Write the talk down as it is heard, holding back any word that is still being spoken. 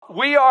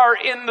We are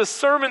in the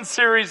sermon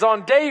series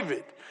on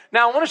David.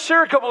 Now, I want to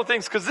share a couple of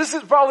things because this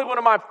is probably one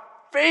of my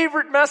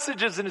favorite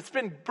messages and it's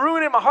been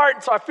brewing in my heart.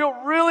 And so I feel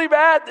really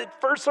bad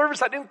that first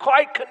service I didn't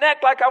quite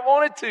connect like I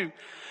wanted to.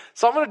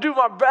 So I'm going to do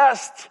my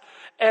best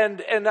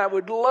and I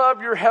would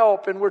love your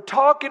help. And we're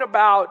talking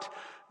about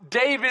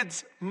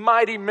David's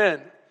mighty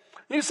men.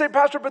 You say,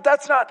 Pastor, but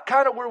that's not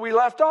kind of where we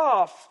left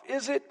off,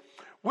 is it?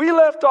 We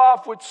left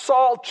off with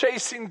Saul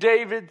chasing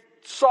David.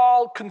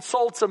 Saul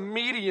consults a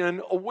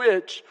medium, a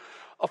witch,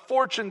 a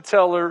fortune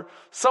teller,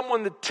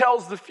 someone that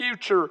tells the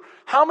future.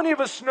 How many of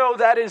us know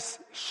that is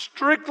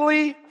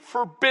strictly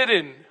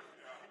forbidden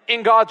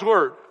in God's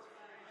word?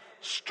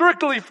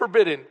 Strictly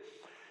forbidden.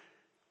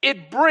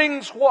 It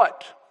brings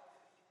what?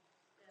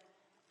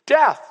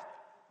 Death.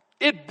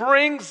 It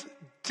brings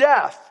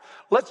death.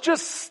 Let's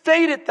just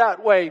state it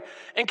that way.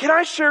 And can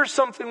I share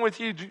something with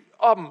you?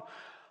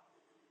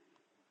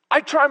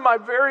 I try my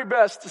very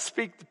best to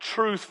speak the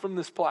truth from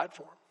this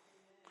platform.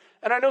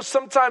 And I know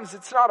sometimes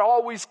it's not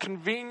always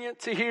convenient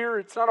to hear.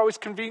 It's not always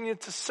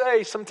convenient to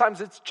say. Sometimes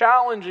it's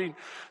challenging.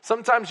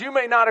 Sometimes you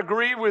may not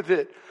agree with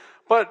it.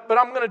 But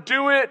I'm going to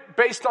do it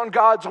based on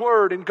God's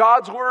word. And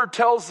God's word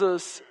tells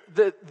us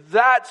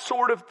that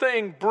sort of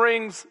thing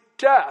brings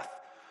death.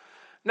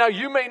 Now,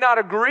 you may not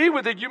agree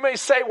with it. You may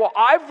say, well,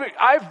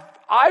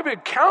 I've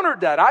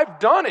encountered that. I've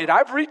done it.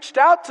 I've reached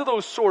out to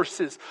those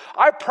sources.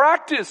 I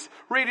practice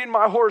reading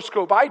my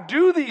horoscope. I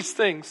do these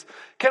things.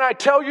 Can I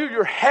tell you,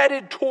 you're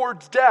headed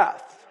towards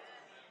death.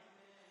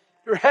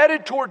 You're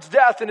headed towards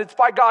death, and it's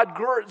by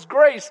God's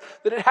grace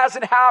that it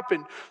hasn't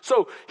happened.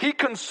 So he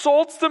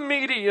consults the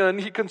medium,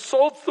 he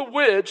consults the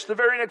witch, the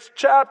very next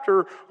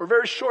chapter, or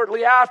very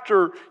shortly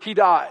after, he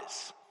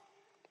dies.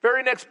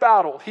 Very next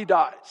battle, he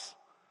dies.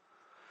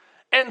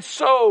 And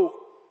so,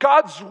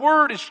 God's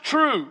word is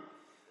true.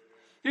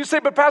 You say,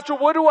 but Pastor,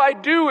 what do I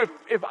do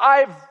if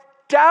I've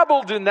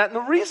dabbled in that? And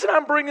the reason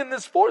I'm bringing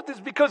this forth is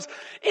because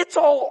it's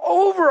all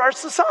over our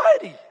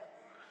society.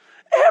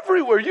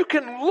 Everywhere you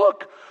can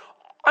look.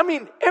 I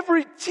mean,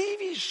 every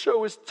TV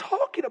show is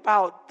talking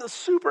about the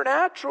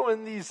supernatural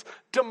and these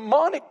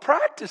demonic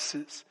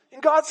practices.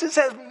 And God says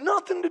it has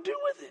nothing to do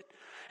with it.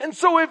 And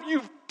so if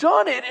you've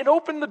done it and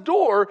opened the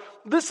door,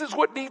 this is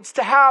what needs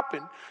to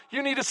happen.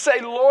 You need to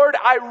say, Lord,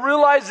 I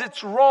realize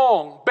it's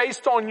wrong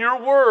based on your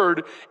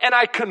word, and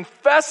I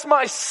confess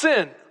my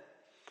sin.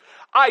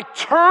 I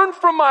turn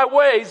from my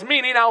ways,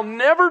 meaning I'll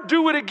never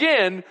do it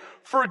again.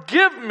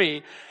 Forgive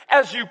me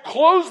as you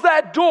close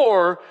that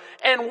door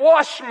and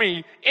wash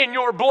me in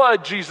your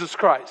blood, Jesus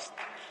Christ.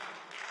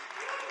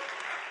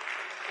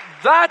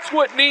 That's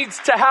what needs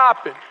to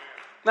happen.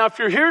 Now, if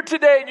you're here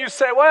today and you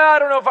say, well, I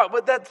don't know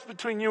but that's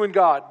between you and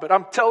God, but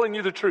I'm telling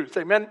you the truth.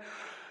 Amen.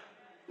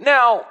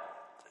 Now,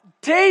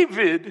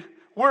 David,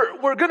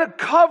 we're going to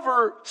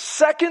cover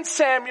 2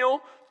 Samuel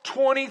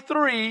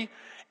 23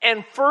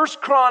 and 1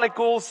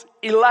 Chronicles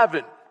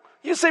 11.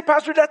 You say,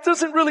 Pastor, that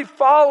doesn't really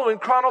follow in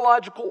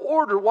chronological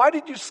order. Why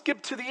did you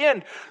skip to the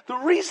end? The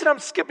reason I'm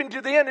skipping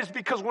to the end is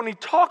because when he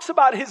talks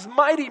about his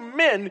mighty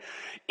men,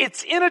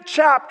 it's in a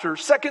chapter.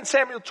 2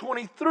 Samuel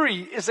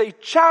 23 is a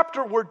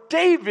chapter where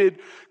David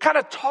kind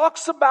of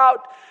talks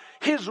about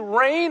his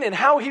reign and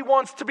how he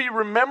wants to be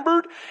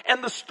remembered.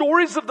 And the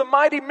stories of the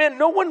mighty men,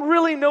 no one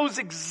really knows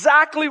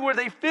exactly where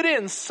they fit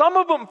in. Some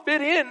of them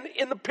fit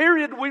in the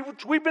period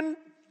which we've been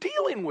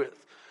dealing with,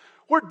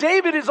 where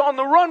David is on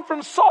the run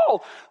from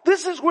Saul.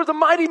 This is where the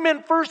mighty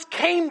men first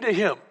came to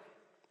him.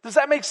 Does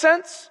that make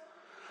sense?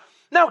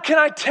 Now, can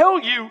I tell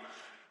you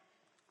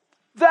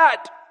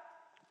that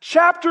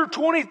chapter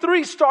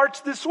 23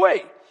 starts this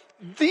way?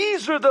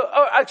 These are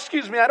I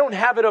don't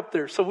have it up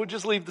there, so we'll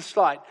just leave the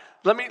slide.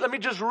 Let me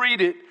just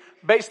read it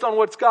based on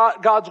what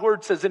God's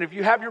word says. And if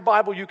you have your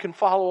Bible, you can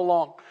follow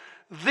along.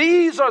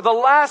 These are the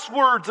last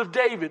words of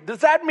David. Does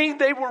that mean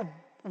they were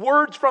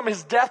words from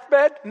his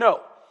deathbed?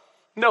 No,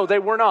 they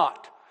were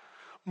not.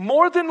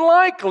 More than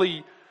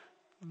likely,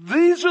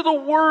 these are the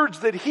words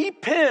that he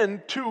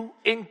penned to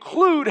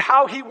include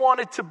how he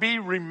wanted to be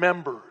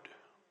remembered.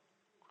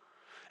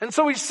 And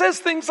so he says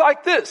things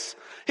like this.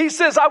 He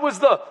says, I was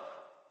the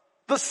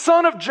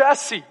son of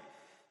Jesse.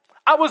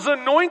 I was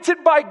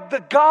anointed by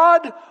the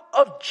God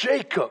of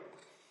Jacob.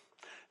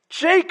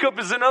 Jacob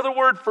is another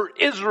word for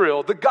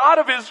Israel, the God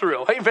of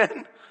Israel.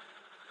 Amen.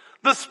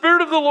 The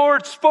Spirit of the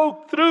Lord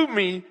spoke through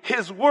me.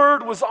 His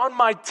word was on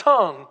my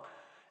tongue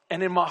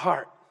and in my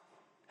heart.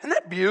 Isn't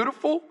that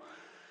beautiful?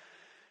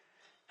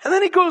 And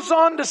then he goes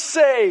on to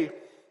say,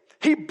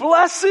 he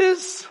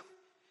blesses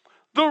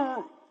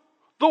the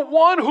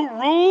one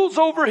who rules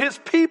over his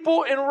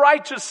people in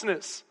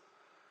righteousness.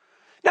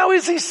 Now,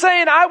 is he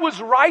saying I was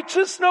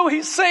righteous? No,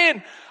 he's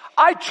saying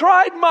I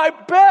tried my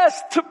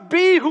best to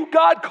be who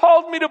God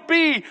called me to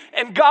be,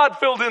 and God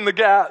filled in the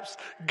gaps.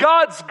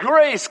 God's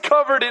grace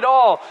covered it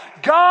all.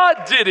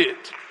 God did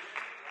it.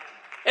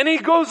 And he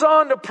goes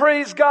on to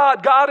praise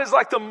God. God is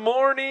like the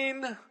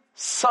morning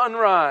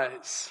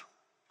sunrise.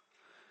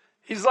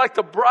 He's like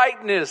the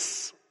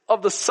brightness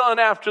of the sun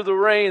after the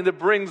rain that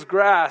brings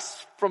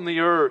grass from the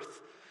earth.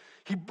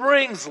 He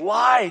brings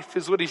life,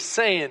 is what he's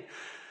saying.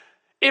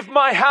 If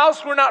my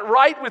house were not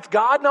right with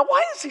God. Now,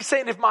 why is he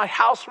saying if my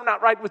house were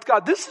not right with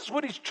God? This is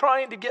what he's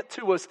trying to get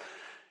to us.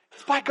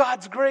 It's by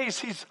God's grace.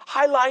 He's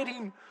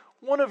highlighting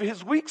one of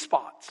his weak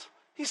spots.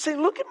 He's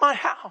saying, look at my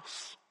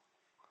house.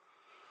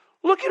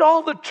 Look at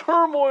all the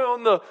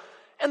turmoil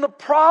and the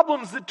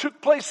problems that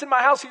took place in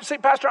my house. You say,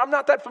 Pastor, I'm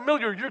not that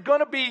familiar. You're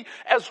going to be,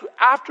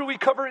 after we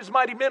cover his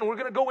mighty men, we're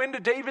going to go into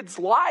David's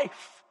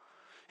life.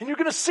 And you're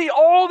going to see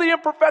all the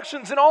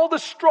imperfections and all the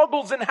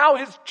struggles and how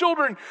his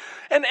children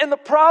and the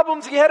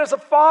problems he had as a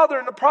father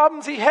and the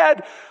problems he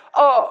had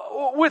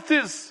with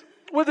his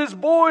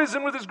boys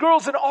and with his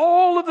girls and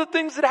all of the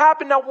things that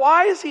happened. Now,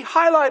 why is he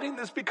highlighting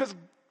this? Because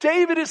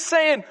David is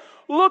saying,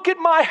 look at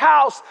my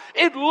house.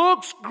 It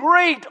looks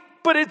great,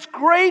 but it's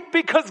great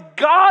because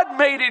God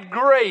made it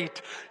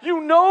great.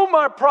 You know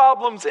my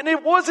problems, and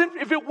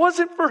if it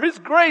wasn't for his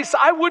grace,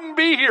 I wouldn't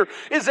be here.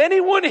 Is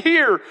anyone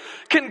here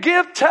can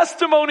give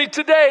testimony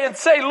today and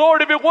say,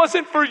 Lord, if it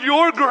wasn't for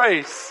your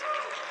grace,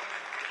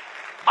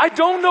 I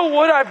don't know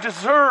what I've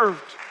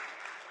deserved.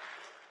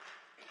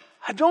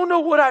 I don't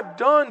know what I've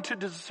done to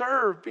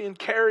deserve being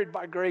carried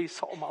by grace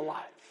all my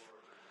life.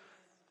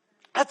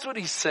 That's what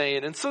he's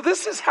saying. And so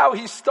this is how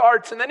he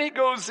starts, and then he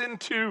goes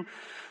into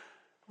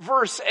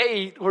verse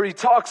 8, where he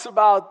talks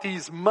about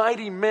these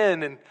mighty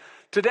men. And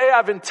today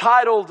I've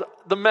entitled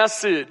the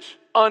message,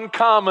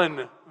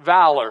 Uncommon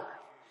Valor.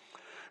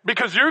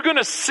 Because you're going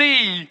to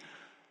see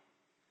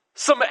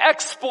some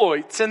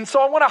exploits. And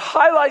so I want to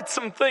highlight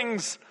some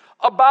things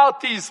about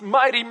these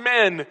mighty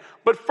men.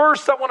 But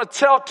first I want to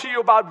talk to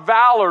you about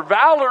valor.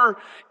 Valor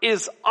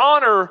is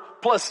honor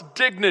plus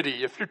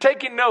dignity. If you're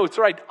taking notes,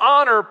 right?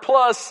 Honor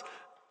plus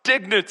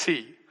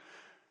dignity.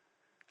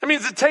 That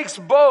means it takes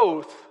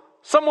both.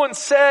 Someone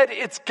said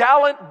it's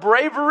gallant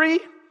bravery,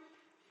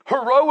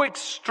 heroic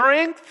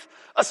strength,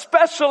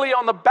 especially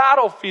on the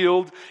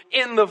battlefield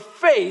in the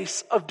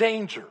face of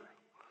danger.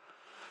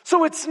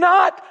 So it's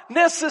not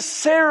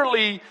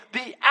necessarily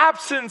the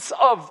absence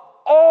of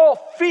all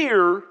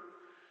fear.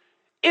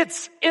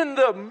 It's in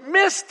the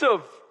midst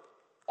of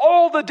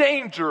all the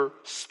danger,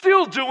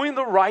 still doing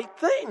the right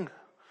thing.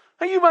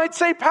 Now you might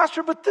say,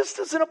 Pastor, but this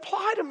doesn't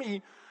apply to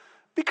me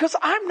because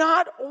I'm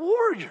not a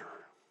warrior.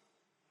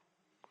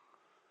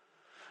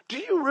 Do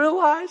you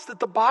realize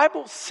that the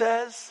Bible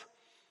says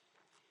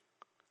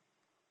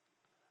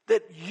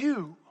that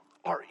you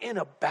are in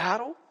a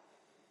battle?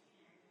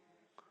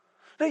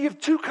 Now you have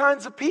two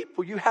kinds of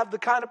people. You have the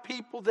kind of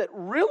people that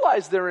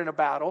realize they're in a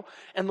battle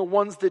and the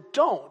ones that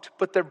don't,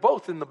 but they're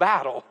both in the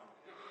battle.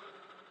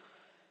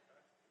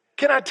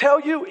 Can I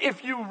tell you,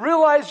 if you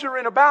realize you're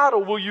in a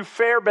battle, will you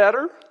fare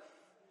better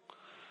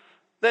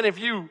than if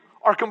you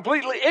are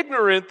completely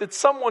ignorant that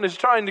someone is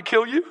trying to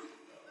kill you?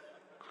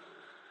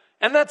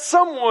 And that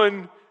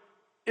someone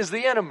is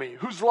the enemy,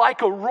 who's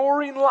like a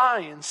roaring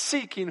lion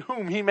seeking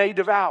whom he may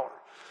devour.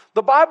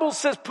 The Bible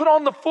says, put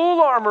on the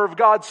full armor of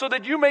God so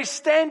that you may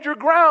stand your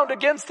ground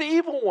against the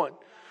evil one.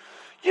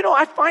 You know,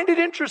 I find it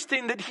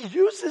interesting that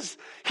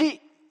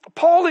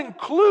Paul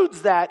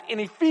includes that in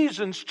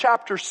Ephesians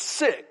chapter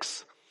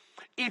 6.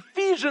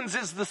 Ephesians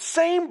is the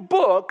same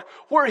book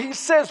where he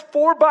says,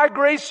 for by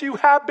grace you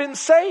have been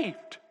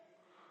saved.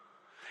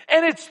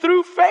 And it's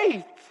through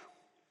faith.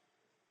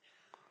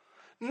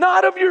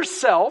 Not of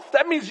yourself.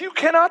 That means you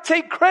cannot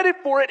take credit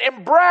for it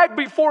and brag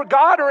before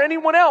God or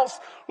anyone else.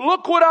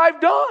 Look what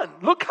I've done.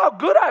 Look how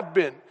good I've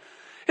been.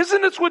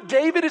 Isn't this what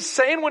David is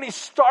saying when he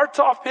starts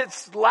off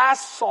his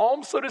last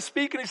psalm, so to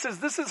speak? And he says,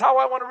 this is how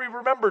I want to be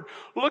remembered.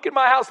 Look at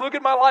my house. Look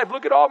at my life.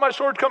 Look at all my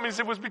shortcomings.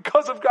 It was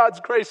because of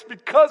God's grace,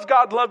 because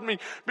God loved me,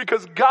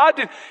 because God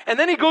did. And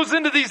then he goes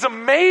into these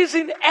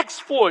amazing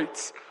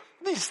exploits,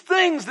 these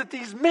things that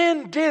these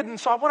men did. And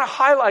so I want to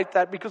highlight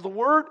that because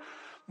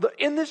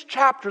in this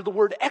chapter, the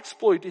word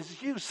exploit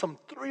is used some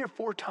 3 or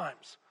 4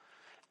 times.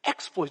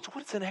 Exploits.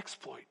 What is an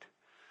exploit?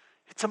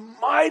 It's a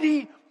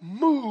mighty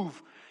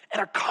move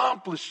and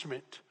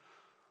accomplishment.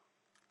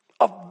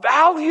 A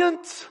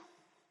valiant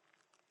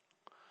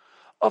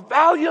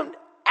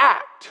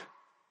act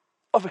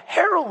of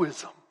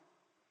heroism.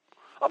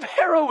 Of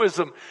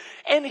heroism.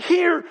 And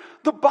here,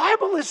 the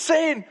Bible is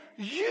saying,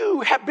 you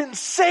have been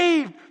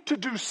saved to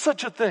do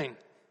such a thing.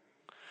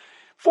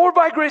 For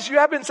by grace you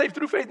have been saved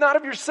through faith, not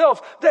of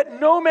yourselves,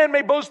 that no man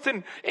may boast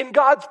in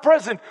God's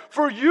presence.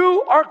 For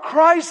you are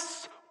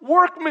Christ's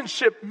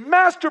workmanship,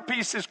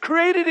 masterpieces,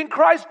 created in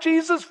Christ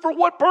Jesus for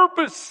what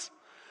purpose?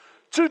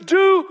 To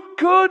do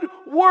good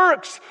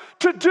works,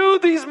 to do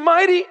these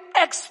mighty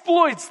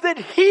exploits that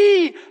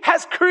He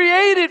has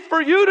created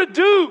for you to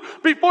do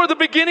before the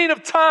beginning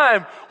of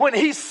time, when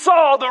He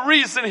saw the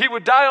reason He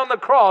would die on the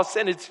cross,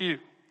 and it's you.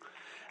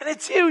 And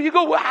it's you. You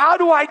go, well, how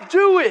do I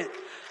do it?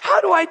 How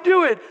do I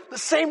do it? The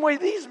same way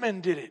these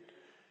men did it.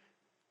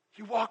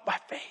 You walk by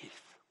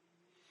faith.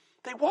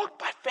 They walked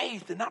by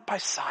faith and not by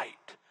sight.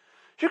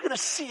 You're going to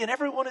see in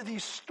every one of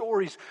these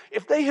stories,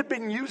 if they had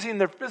been using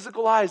their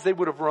physical eyes, they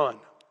would have run.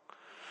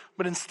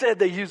 But instead,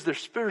 they used their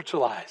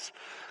spiritual eyes.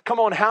 Come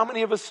on, how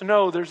many of us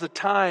know there's a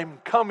time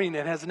coming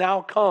and has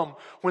now come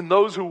when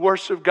those who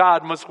worship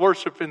God must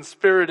worship in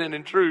spirit and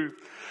in truth?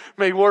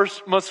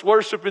 must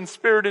worship in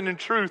spirit and in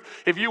truth.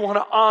 If you want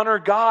to honor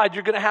God,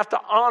 you're going to have to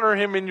honor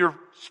him in your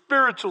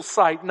spiritual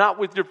sight, not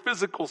with your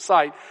physical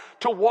sight.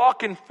 To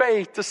walk in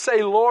faith, to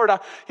say, Lord,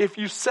 if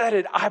you said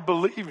it, I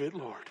believe it,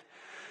 Lord.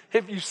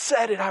 If you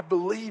said it, I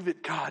believe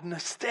it, God. And I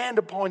stand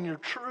upon your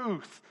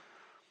truth.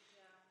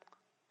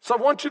 So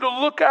I want you to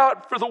look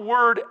out for the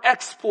word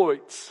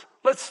exploits.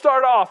 Let's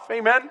start off,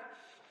 amen?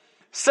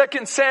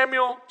 2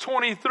 Samuel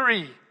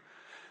 23.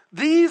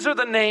 These are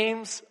the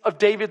names of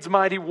David's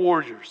mighty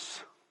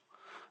warriors.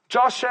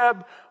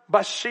 Josheb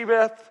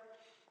Bashebeth,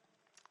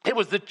 he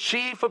was the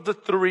chief of the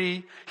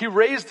three. He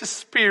raised a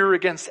spear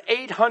against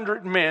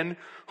 800 men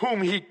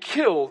whom he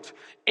killed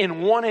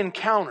in one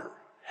encounter.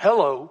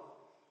 Hello.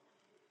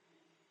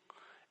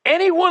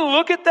 Anyone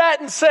look at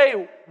that and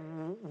say,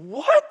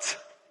 what?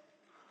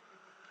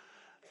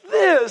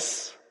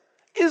 This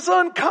is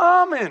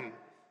uncommon.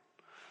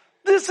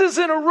 This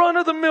isn't a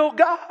run-of-the-mill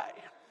guy.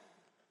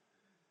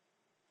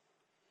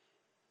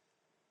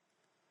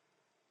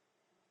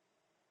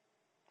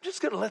 I'm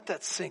just going to let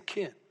that sink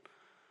in.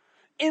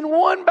 In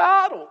one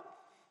battle,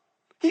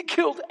 he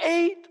killed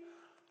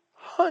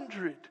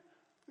 800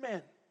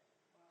 men.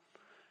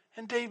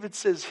 And David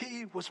says,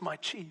 he was my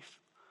chief.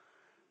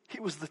 He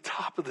was the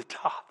top of the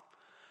top.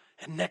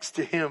 And next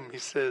to him, he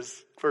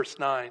says, verse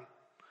 9,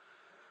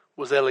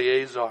 was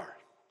Eleazar.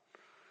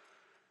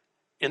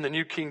 In the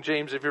New King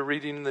James, if you're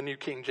reading in the New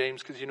King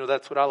James, because you know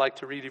that's what I like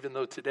to read, even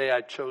though today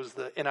I chose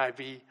the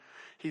NIV,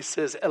 he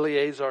says,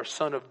 Eleazar,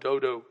 son of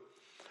Dodo.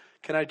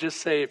 Can I just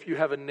say, if you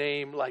have a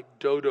name like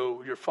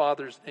Dodo, your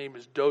father's name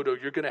is Dodo,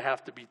 you're going to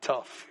have to be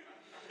tough.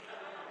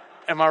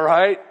 Am I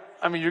right?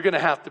 I mean, you're going to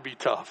have to be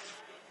tough.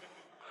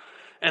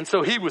 And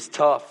so he was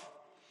tough.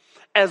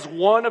 As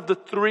one of the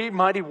three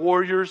mighty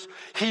warriors,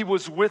 he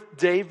was with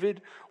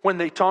David when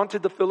they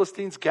taunted the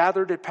Philistines,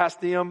 gathered at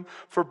Pasdaim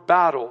for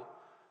battle.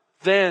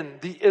 Then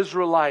the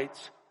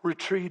Israelites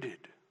retreated.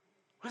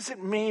 What does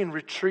it mean,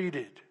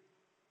 retreated?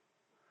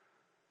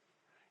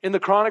 In the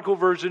Chronicle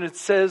version, it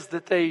says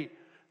that they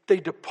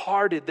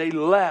departed, they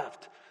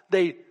left,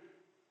 they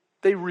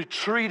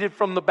retreated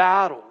from the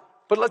battle.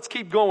 But let's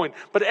keep going.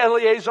 But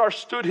Eleazar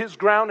stood his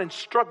ground and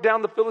struck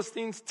down the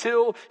Philistines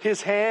till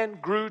his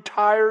hand grew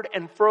tired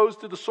and froze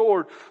to the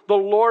sword. The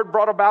Lord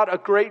brought about a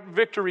great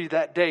victory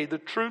that day. The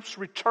troops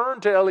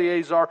returned to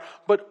Eleazar,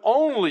 but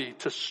only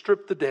to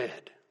strip the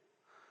dead.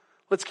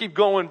 Let's keep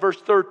going.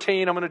 Verse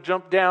 13, I'm going to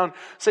jump down.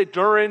 Say,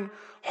 during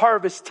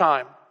harvest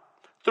time,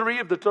 3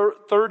 of the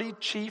 30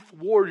 chief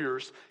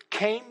warriors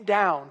came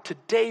down to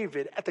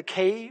David at the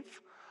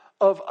cave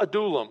of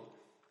Adullam,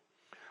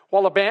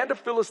 while a band of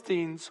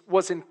Philistines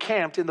was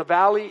encamped in the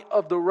valley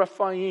of the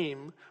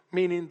Rephaim,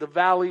 meaning the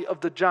valley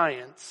of the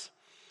giants.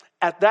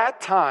 At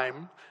that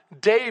time,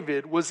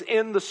 David was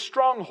in the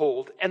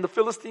stronghold, and the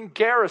Philistine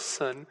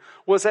garrison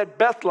was at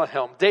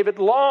Bethlehem. David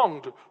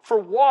longed for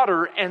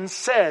water and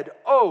said,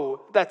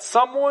 oh, that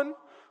someone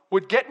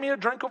would get me a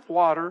drink of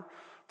water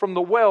from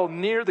the well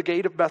near the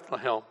gate of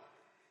Bethlehem.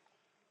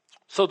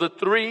 So the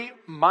 3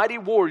 mighty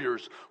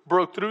warriors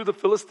broke through the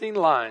Philistine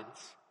lines,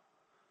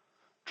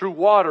 drew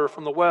water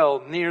from the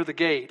well near the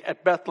gate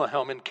at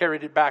Bethlehem, and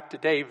carried it back to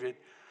David.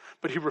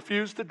 But he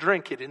refused to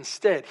drink it.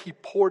 Instead, he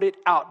poured it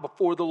out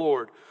before the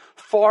Lord.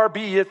 Far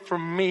be it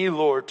from me,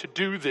 Lord, to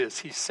do this,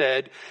 he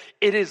said.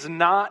 Is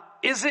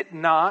it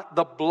not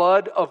the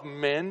blood of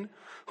men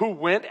who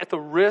went at the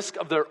risk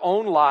of their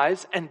own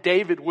lives, and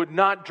David would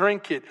not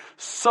drink it?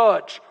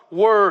 Such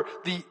were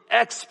the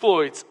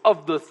exploits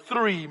of the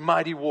 3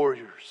 mighty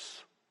warriors.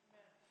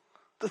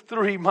 The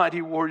 3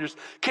 mighty warriors.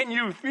 Can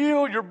you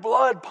feel your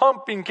blood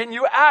pumping? Can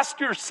you ask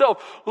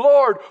yourself,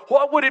 Lord,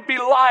 what would it be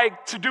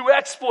like to do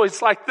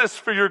exploits like this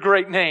for your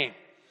great name?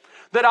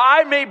 That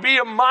I may be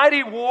a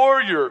mighty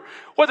warrior,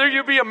 whether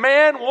you be a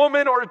man,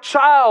 woman, or a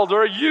child,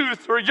 or a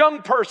youth, or a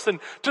young person,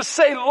 to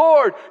say,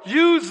 Lord,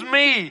 use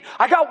me.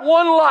 I got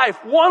one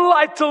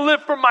life to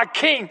live for my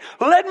King.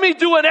 Let me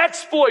do an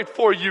exploit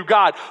for you,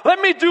 God. Let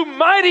me do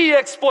mighty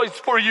exploits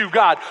for you,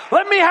 God.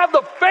 Let me have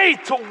the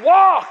faith to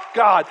walk,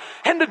 God,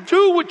 and to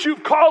do what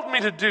you've called me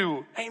to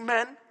do.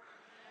 Amen.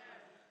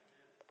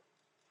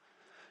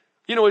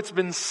 You know, it's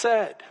been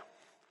said.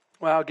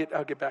 Well, I'll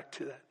get back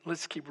to that.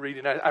 Let's keep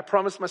reading. I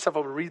promised myself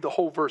I would read the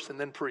whole verse and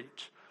then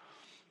preach.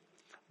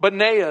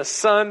 Benaiah,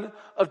 son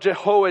of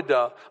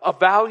Jehoiada, a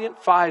valiant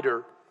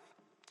fighter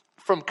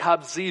from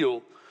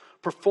Kabzeel,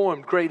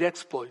 performed great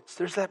exploits.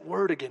 There's that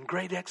word again,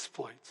 great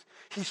exploits.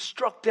 He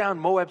struck down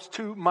Moab's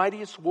 2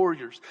 mightiest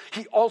warriors.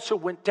 He also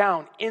went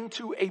down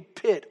into a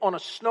pit on a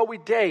snowy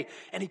day,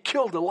 and he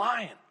killed a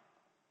lion.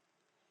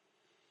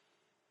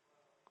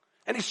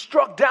 And he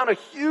struck down a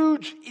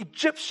huge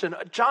Egyptian,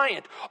 a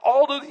giant.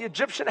 Although the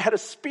Egyptian had a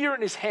spear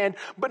in his hand,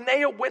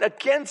 Benaiah went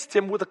against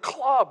him with a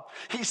club.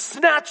 He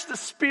snatched the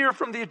spear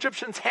from the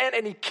Egyptian's hand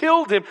and he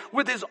killed him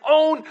with his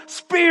own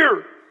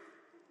spear.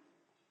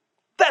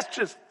 That's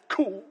just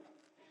cool.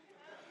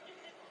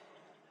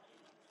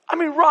 I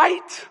mean,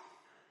 right?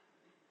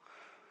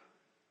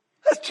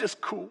 That's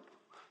just cool.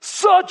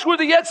 Such were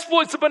the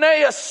exploits of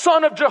Benaiah,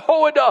 son of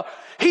Jehoiada.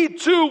 He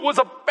too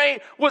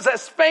was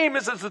as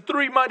famous as the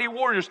 3 mighty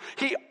warriors.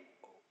 He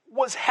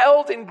was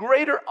held in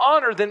greater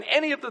honor than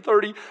any of the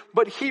 30,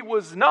 but he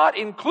was not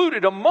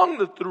included among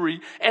the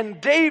 3, and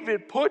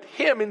David put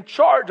him in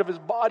charge of his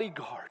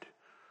bodyguard.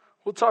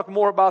 We'll talk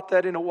more about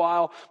that in a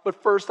while,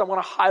 but first I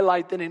want to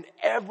highlight that in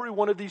every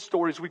one of these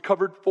stories, we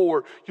covered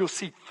 4, you'll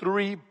see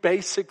 3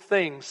 basic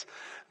things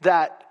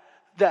that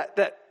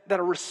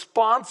are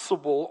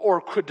responsible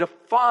or could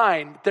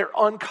define their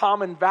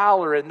uncommon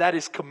valor, and that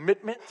is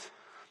commitment,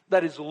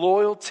 that is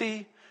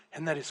loyalty,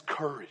 and that is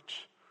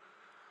courage.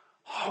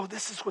 Oh,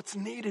 this is what's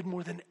needed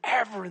more than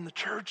ever in the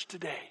church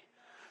today.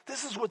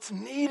 This is what's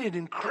needed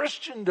in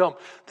Christendom,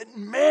 that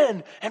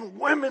men and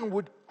women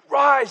would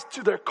rise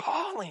to their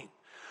calling.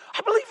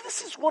 I believe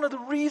this is one of the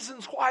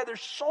reasons why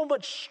there's so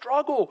much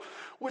struggle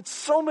with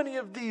so many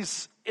of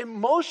these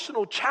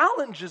emotional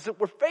challenges that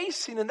we're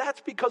facing, and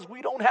that's because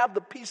we don't have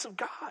the peace of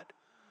God.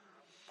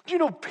 Do you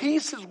know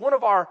peace is one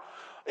of our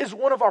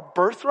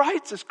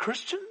birthrights as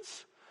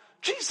Christians?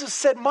 Jesus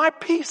said, "My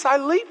peace I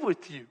leave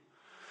with you."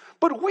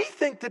 But we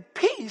think that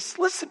peace,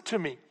 listen to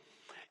me,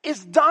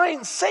 is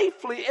dying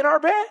safely in our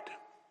bed.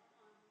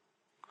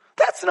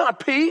 That's not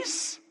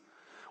peace.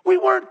 We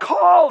weren't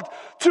called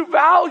to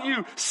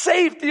value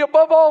safety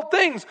above all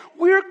things.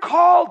 We're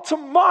called to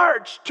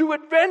march, to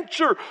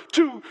adventure,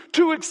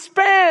 to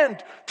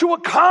expand, to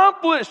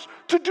accomplish,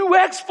 to do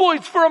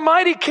exploits for a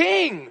mighty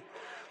king.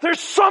 There's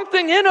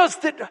something in us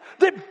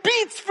that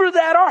beats for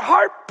that. Our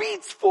heart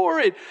beats for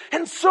it.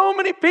 And so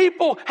many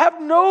people have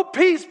no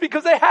peace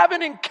because they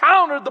haven't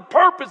encountered the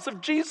purpose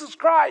of Jesus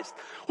Christ.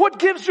 What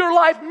gives your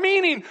life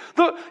meaning?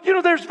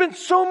 There's been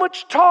so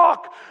much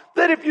talk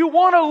that if you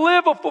want to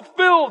live a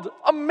fulfilled,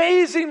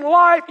 amazing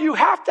life, you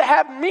have to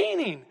have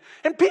meaning.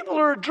 And people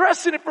are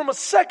addressing it from a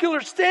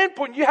secular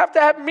standpoint. You have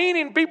to have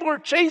meaning. People are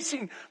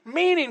chasing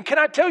meaning. Can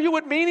I tell you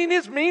what meaning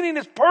is? Meaning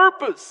is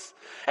purpose.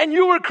 And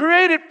you were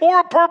created for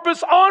a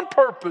purpose, on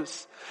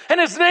purpose. And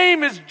His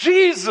name is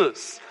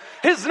Jesus.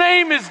 His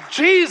name is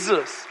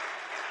Jesus.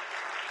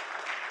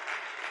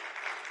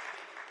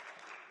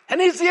 And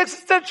He's the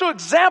existential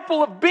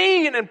example of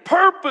being and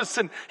purpose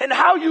and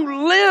how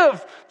you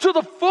live to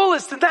the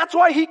fullest. And that's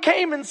why He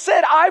came and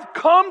said, "I've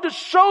come to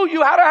show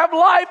you how to have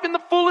life in the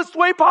fullest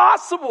way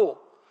possible."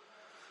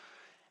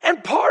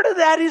 And part of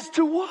that is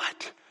to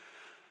what?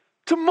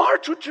 To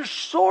march with your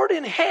sword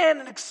in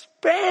hand and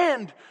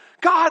expand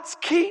God's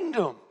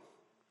kingdom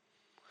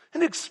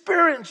and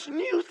experience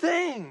new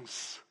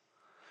things.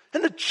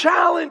 And to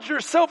challenge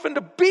yourself and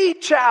to be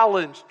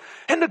challenged.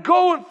 And to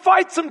go and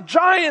fight some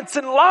giants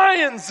and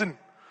lions. And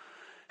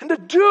to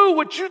do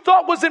what you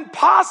thought was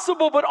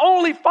impossible, but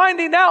only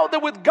finding out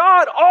that with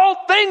God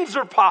all things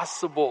are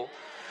possible.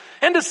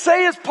 And to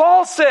say as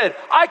Paul said,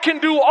 "I can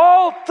do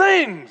all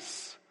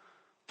things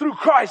through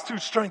Christ who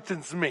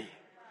strengthens me."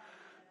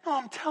 No,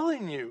 I'm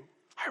telling you,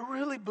 I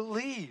really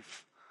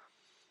believe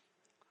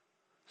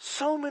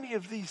so many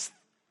of these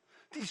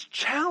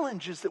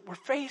challenges that we're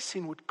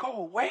facing would go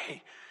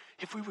away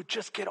if we would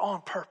just get on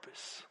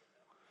purpose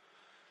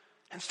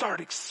and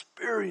start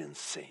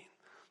experiencing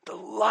the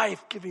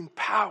life-giving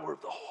power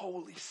of the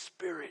Holy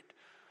Spirit,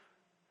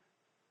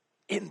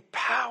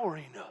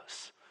 empowering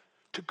us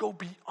to go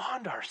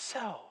beyond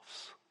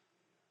ourselves,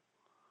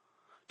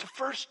 to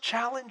first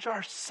challenge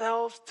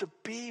ourselves to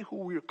be who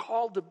we're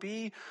called to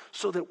be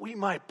so that we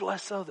might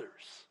bless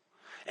others.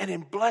 And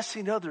in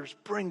blessing others,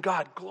 bring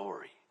God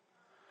glory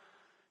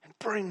and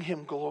bring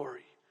Him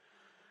glory.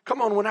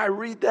 Come on, when I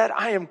read that,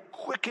 I am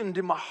quickened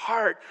in my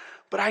heart.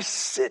 But I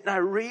sit and I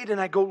read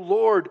and I go,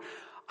 "Lord,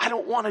 I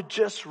don't want to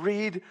just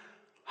read.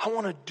 I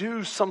want to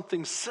do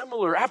something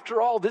similar." After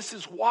all, this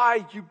is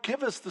why you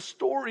give us the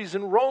stories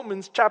in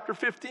Romans chapter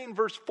 15,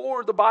 verse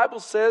 4. The Bible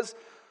says,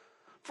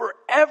 "For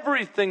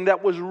everything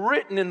that was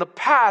written in the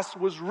past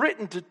was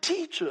written to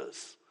teach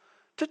us."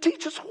 To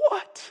teach us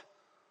what?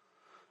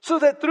 So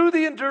that through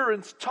the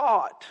endurance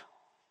taught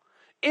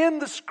in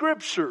the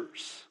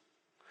Scriptures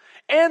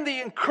and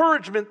the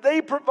encouragement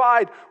they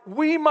provide,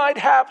 we might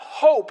have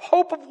hope.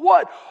 Hope of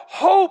what?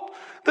 Hope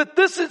that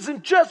this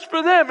isn't just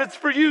for them, it's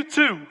for you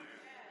too.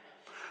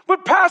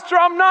 "But Pastor,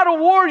 I'm not a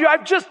warrior."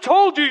 I've just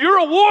told you, you're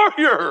a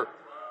warrior.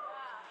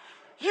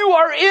 You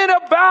are in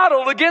a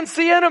battle against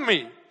the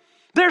enemy.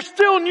 There's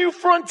still new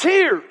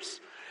frontiers.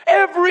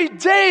 Every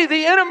day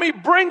the enemy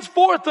brings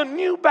forth a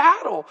new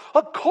battle,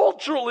 a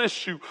cultural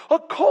issue, a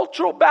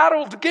cultural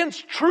battle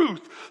against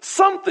truth,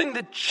 something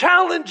that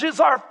challenges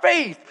our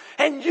faith.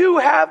 And you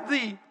have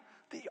the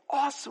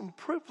awesome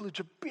privilege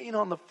of being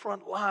on the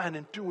front line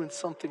and doing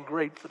something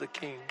great for the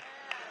King.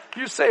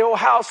 You say, "Oh,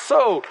 how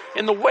so?"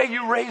 In the way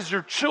you raise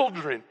your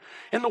children,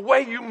 in the way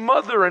you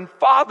mother and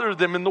father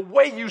them, in the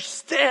way you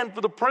stand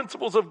for the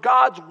principles of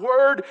God's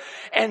Word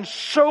and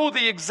show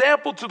the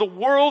example to the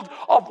world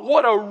of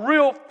what a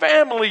real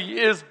family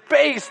is,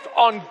 based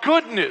on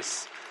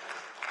goodness,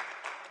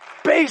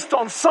 based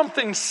on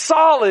something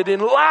solid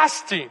and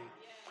lasting,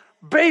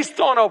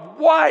 based on a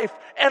wife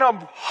and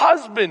a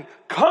husband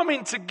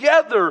coming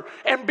together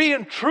and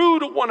being true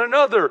to one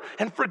another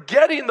and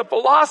forgetting the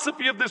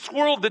philosophy of this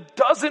world that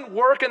doesn't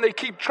work and they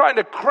keep trying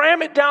to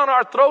cram it down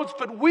our throats,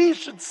 but we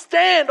should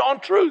stand on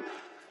truth.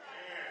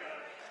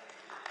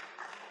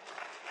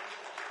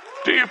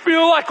 Do you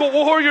feel like a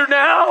warrior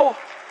now?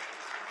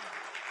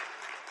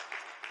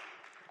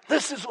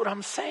 This is what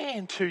I'm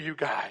saying to you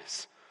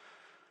guys.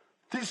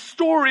 These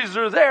stories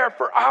are there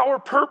for our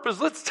purpose.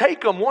 Let's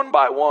take them one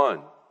by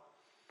one.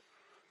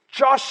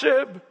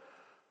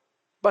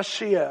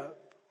 Josheb-Bassheb.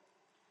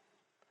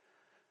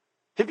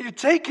 If you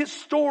take his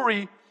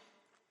story,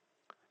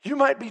 you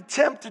might be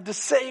tempted to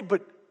say,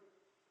 but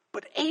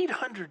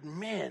 800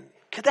 men,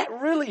 could that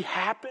really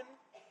happen?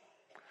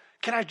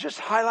 Can I just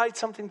highlight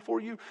something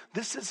for you?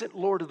 This isn't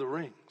Lord of the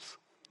Rings,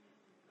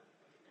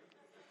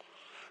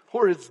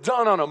 where it's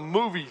done on a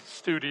movie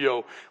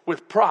studio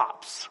with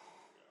props.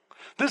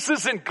 This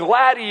isn't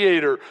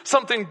Gladiator,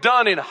 something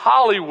done in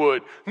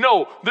Hollywood.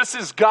 No, this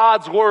is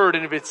God's word.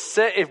 And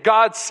if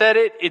God said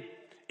it,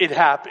 it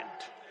happened.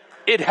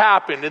 It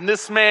happened. And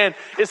this man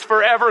is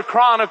forever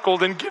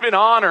chronicled and given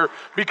honor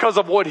because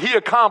of what he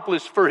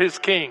accomplished for his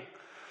king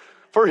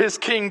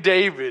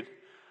David.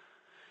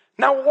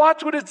 Now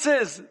watch what it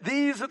says.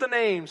 These are the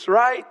names,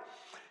 right?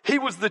 He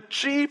was the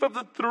chief of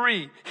the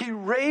three. He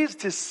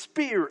raised his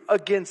spear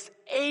against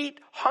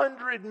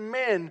 800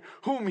 men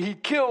whom he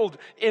killed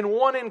in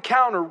one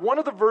encounter. One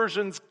of the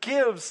versions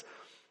gives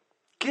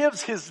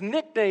his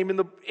nickname in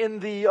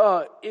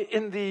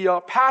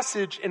the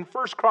passage in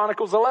 1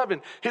 Chronicles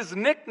 11. His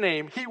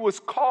nickname, he was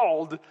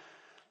called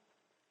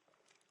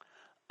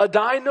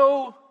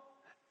Adino-Eznite.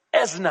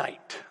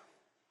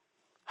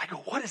 I go,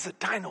 what is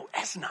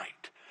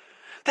Adino-Eznite?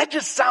 That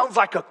just sounds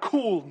like a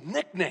cool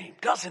nickname,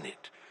 doesn't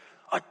it?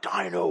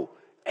 Adino-Eznite.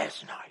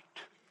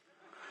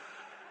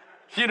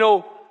 You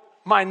know,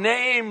 my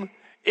name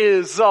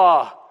is,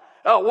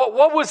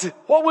 what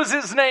was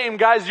his name,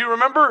 guys? You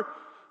remember?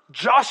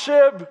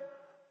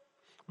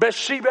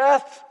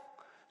 Josheb-Basshebeth.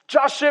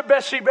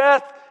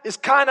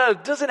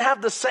 Josheb-Basshebeth doesn't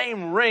have the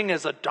same ring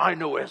as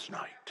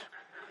Adino-Eznite.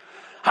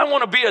 I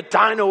want to be a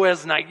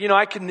Adino-Eznite. You know,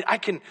 I can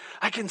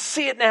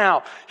see it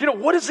now. You know,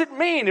 what does it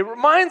mean? It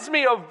reminds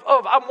me of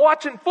I'm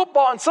watching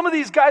football and some of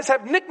these guys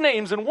have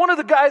nicknames, and one of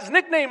the guys'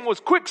 nickname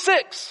was Quick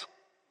Six.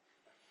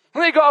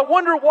 And they go, I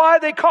wonder why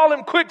they call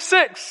him Quick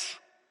Six.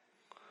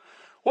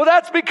 Well,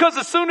 that's because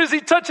as soon as he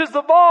touches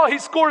the ball, he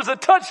scores a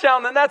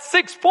touchdown, and that's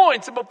 6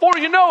 points. And before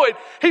you know it,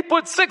 he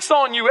puts 6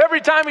 on you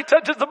every time he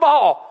touches the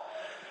ball.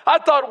 I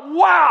thought,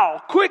 wow,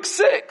 Quick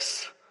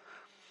Six.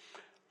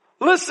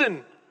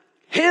 Listen.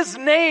 His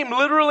name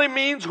literally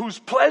means whose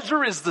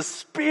pleasure is the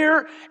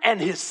spear and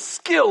his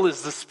skill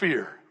is the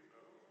spear.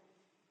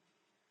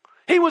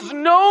 He was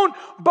known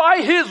by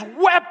his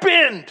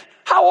weapon.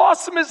 How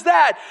awesome is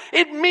that?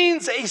 It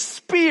means a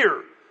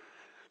spear.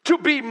 To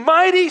be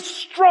mighty,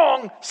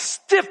 strong,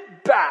 stiff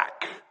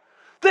back.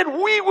 That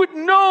we would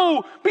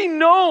be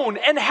known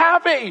and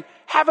have a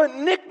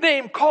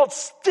nickname called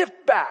stiff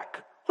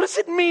back. What does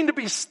it mean to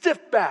be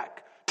stiff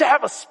back? To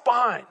have a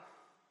spine.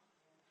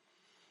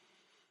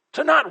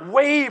 To not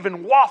wave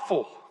and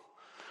waffle,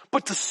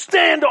 but to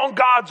stand on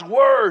God's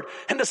word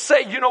and to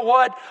say, you know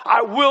what?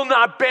 I will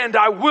not bend.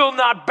 I will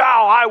not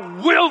bow. I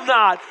will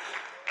not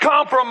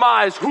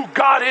compromise who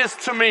God is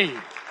to me.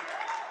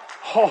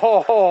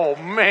 Oh,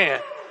 man.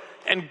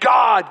 And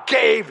God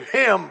gave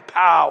him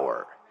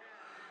power.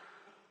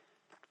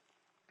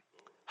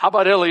 How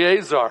about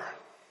Eleazar?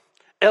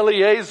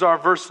 Eleazar,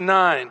 verse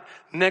 9.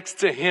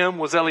 Next to him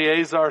was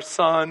Eleazar,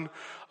 son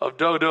of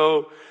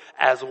Dodo.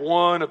 As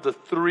one of the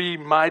 3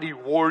 mighty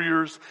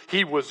warriors,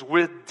 he was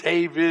with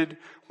David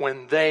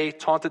when they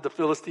taunted the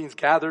Philistines,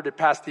 gathered at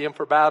Pasdaim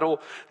for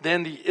battle.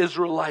 Then the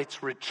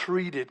Israelites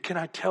retreated. Can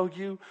I tell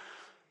you,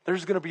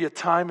 there's going to be a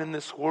time in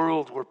this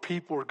world where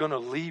people are going to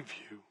leave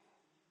you.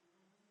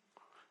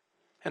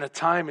 And a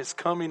time is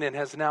coming and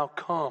has now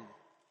come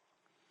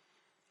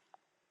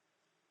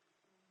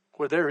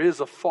where there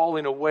is a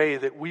falling away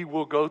that we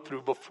will go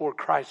through before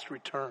Christ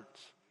returns.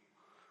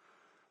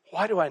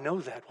 Why do I know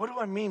that? What do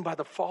I mean by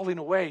the falling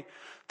away?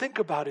 Think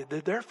about it.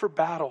 They're there for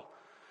battle.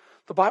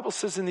 The Bible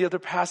says in the other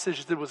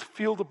passage there was a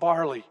field of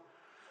barley.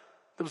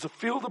 There was a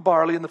field of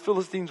barley and the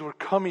Philistines were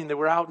coming. They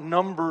were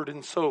outnumbered,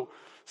 and so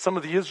some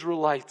of the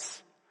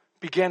Israelites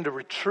began to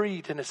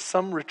retreat, and as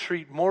some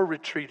retreat, more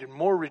retreat, and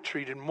more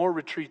retreat, and more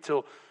retreat,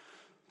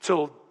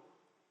 till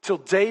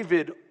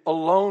David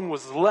alone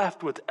was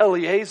left with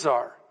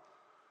Eleazar.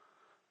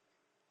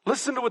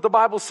 Listen to what the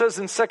Bible says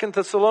in 2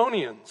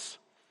 Thessalonians.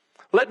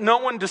 Let no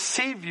one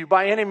deceive you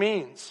by any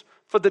means,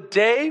 for the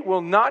day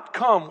will not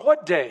come.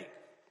 What day?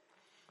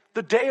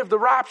 The day of the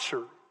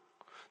rapture.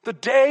 The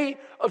day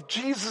of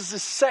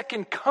Jesus'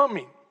 second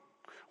coming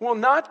will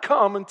not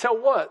come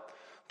until what?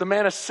 The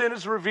man of sin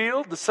is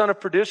revealed, the son of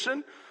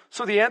perdition.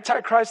 So the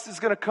Antichrist is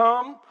going to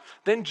come.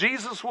 Then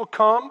Jesus will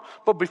come.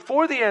 But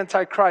before the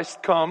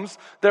Antichrist comes,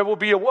 there will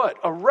be a what?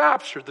 A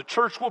rapture. The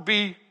church will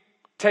be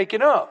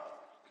taken up.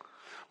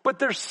 But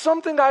there's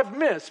something I've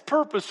missed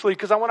purposely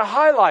because I want to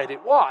highlight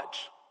it.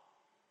 Watch.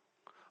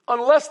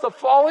 unless the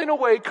falling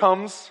away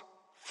comes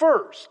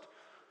first.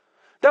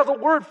 Now the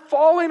word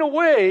falling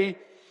away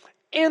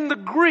in the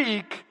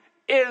Greek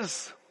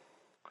is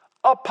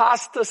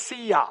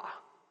apostasia.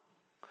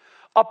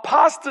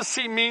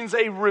 Apostasy means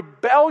a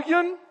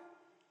rebellion,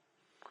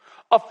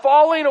 a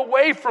falling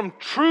away from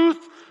truth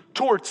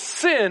towards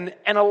sin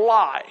and a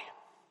lie.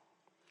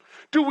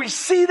 Do we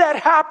see that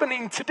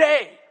happening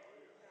today?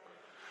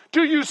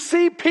 Do you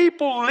see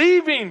people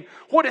leaving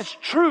what is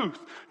truth?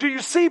 Do you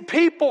see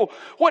people,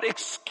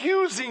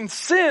 excusing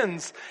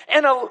sins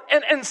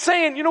and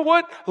saying, you know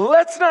what?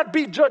 Let's not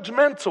be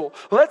judgmental.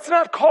 Let's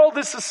not call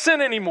this a sin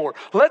anymore.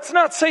 Let's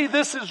not say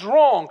this is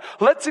wrong.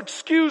 Let's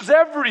excuse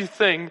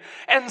everything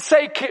and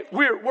say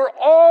we're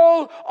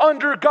all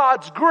under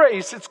God's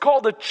grace. It's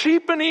called a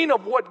cheapening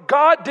of what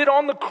God did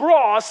on the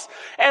cross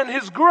and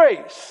His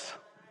grace.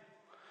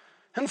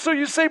 And so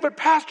you say, but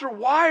Pastor,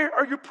 why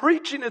are you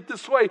preaching it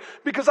this way?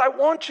 Because I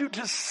want you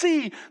to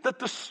see that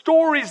the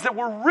stories that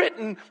were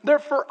written, they're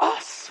for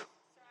us.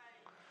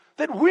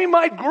 That we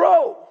might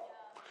grow.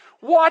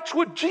 Watch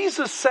what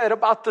Jesus said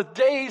about the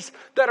days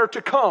that are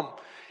to come.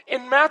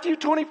 In Matthew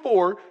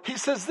 24, He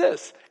says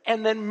this,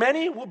 and then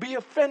many will be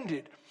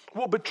offended,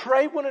 will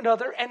betray one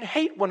another and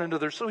hate one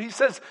another. So He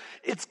says,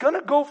 it's going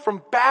to go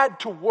from bad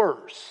to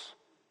worse.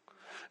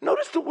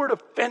 Notice the word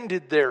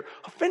offended there.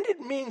 Offended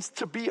means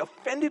to be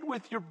offended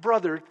with your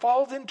brother. It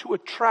falls into a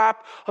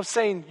trap of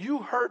saying, you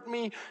hurt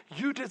me,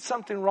 you did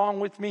something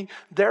wrong with me,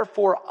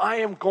 therefore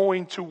I am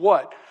going to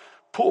what?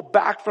 Pull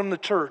back from the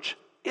church.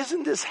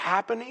 Isn't this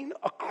happening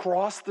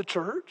across the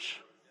church?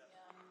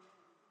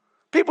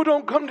 People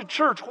don't come to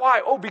church.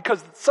 Why? Oh,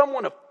 because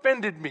someone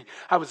offended me.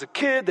 I was a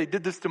kid, they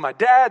did this to my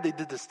dad, they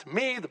did this to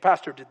me, the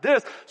pastor did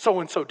this,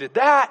 so-and-so did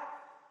that.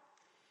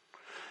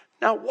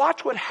 Now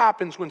watch what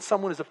happens when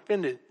someone is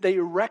offended. They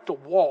erect a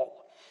wall.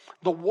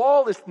 The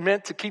wall is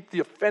meant to keep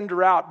the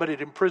offender out, but it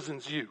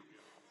imprisons you.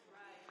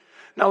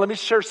 Now let me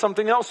share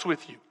something else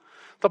with you.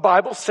 The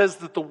Bible says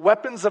that the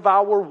weapons of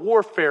our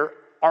warfare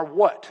are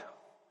what?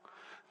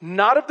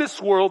 Not of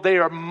this world. They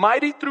are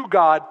mighty through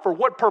God. For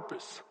what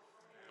purpose?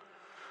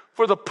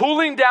 For the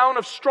pulling down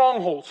of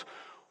strongholds.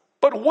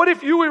 But what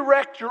if you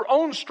erect your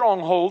own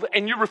stronghold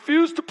and you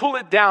refuse to pull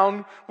it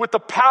down with the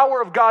power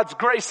of God's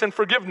grace and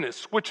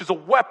forgiveness, which is a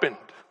weapon,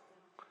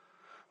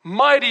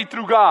 mighty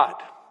through God,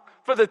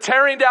 for the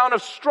tearing down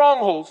of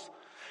strongholds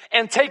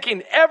and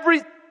taking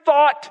every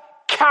thought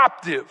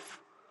captive.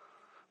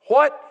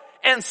 What?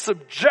 And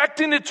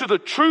subjecting it to the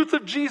truth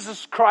of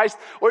Jesus Christ,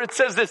 or it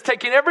says this,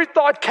 taking every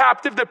thought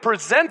captive that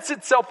presents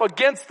itself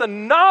against the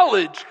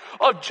knowledge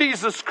of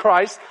Jesus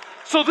Christ.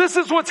 So this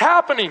is what's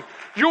happening.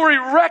 You're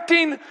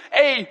erecting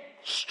a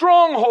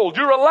stronghold.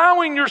 You're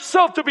allowing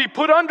yourself to be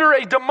put under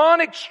a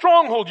demonic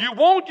stronghold. You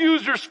won't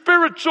use your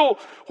spiritual,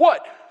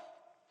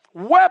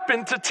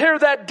 weapon to tear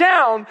that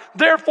down.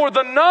 Therefore,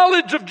 the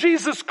knowledge of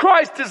Jesus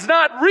Christ is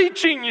not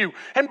reaching you.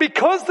 And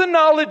because the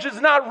knowledge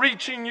is not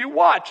reaching you,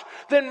 watch,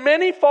 then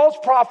many false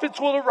prophets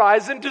will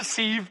arise and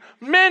deceive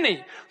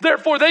many.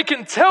 Therefore, they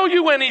can tell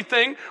you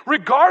anything,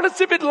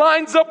 regardless if it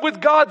lines up with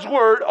God's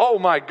word. Oh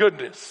my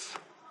goodness.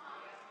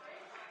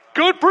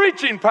 Good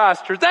preaching,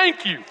 Pastor.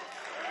 Thank you.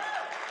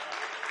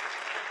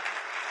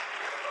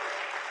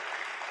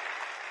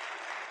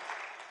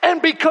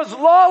 And because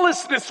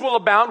lawlessness will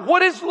abound.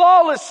 What is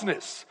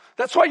lawlessness?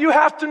 That's why you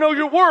have to know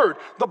your word.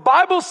 The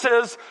Bible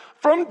says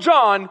from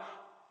John,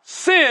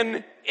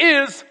 sin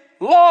is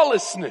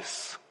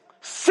lawlessness.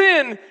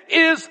 Sin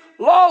is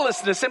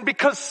lawlessness. And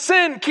because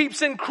sin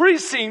keeps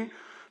increasing,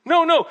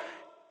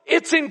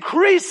 it's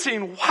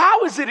increasing.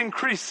 How is it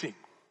increasing?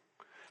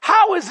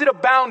 How is it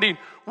abounding?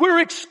 We're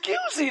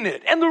excusing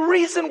it. And the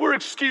reason we're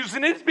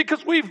excusing it is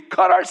because we've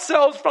cut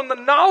ourselves from the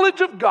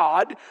knowledge of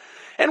God,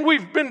 and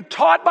we've been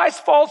taught by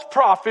false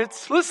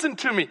prophets, listen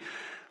to me,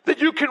 that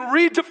you can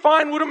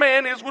redefine what a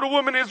man is, what a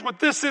woman is, what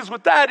this is,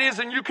 what that is,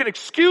 and you can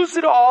excuse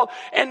it all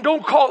and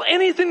don't call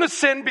anything a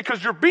sin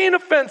because you're being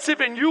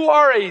offensive and you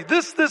are a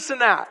this,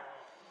 and that.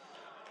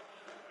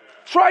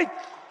 It's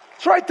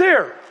right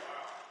there.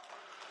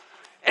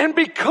 And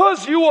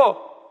because you're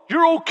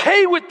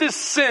okay with this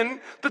sin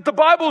that the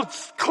Bible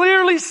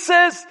clearly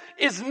says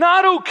is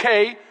not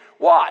okay,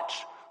 watch.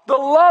 The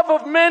love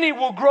of many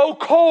will grow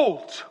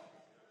cold.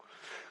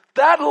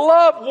 That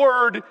love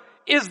word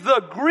is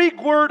the Greek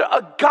word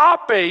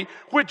agape,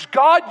 which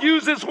God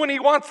uses when He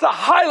wants to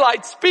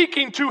highlight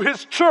speaking to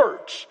His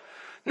church.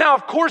 Now,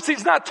 of course,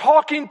 He's not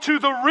talking to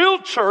the real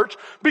church,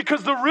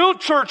 because the real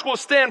church will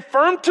stand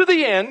firm to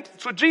the end.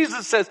 That's what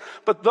Jesus says.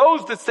 But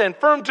those that stand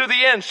firm to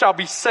the end shall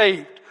be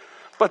saved.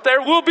 But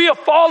there will be a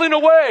falling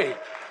away.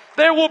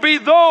 There will be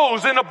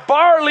those in a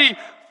barley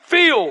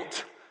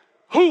field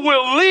who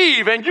will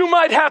leave, and you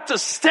might have to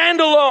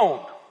stand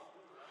alone.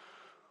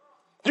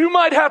 You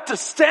might have to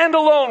stand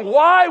alone.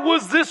 Why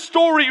was this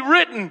story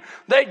written?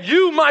 That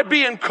you might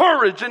be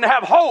encouraged and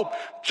have hope.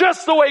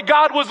 Just the way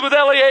God was with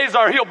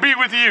Eleazar, He'll be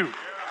with you.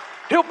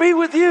 He'll be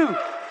with you.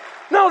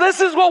 No,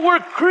 this is what we're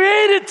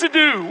created to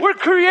do. We're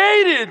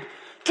created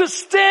to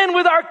stand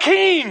with our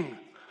King.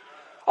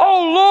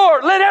 Oh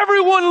Lord, let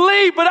everyone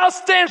leave, but I'll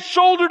stand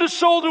shoulder to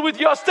shoulder with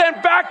you. I'll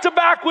stand back to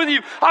back with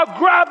you. I'll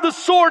grab the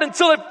sword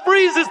until it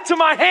freezes to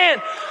my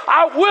hand.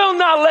 I will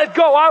not let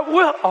go. I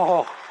will.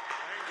 Oh,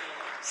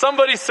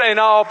 somebody's saying,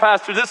 oh,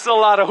 Pastor, this is a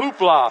lot of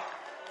hoopla.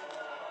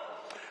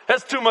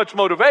 That's too much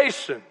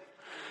motivation.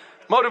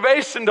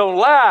 Motivation don't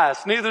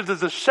last. Neither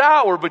does a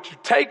shower, but you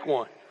take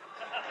one.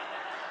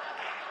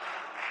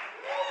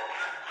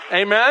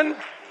 Amen.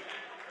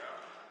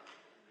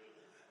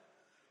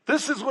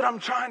 This is what I'm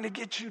trying to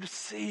get you to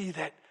see,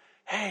 that,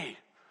 hey,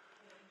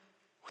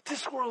 what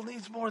this world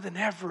needs more than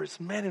ever is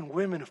men and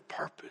women of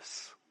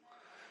purpose.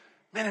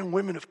 Men and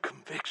women of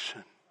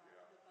conviction.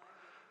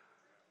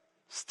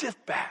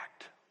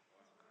 Stiff-backed.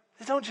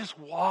 They don't just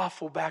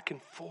waffle back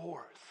and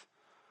forth.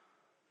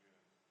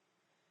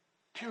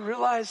 Do you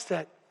realize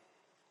that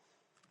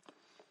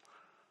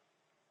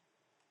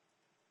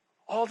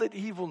all that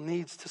evil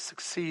needs to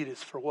succeed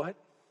is for what?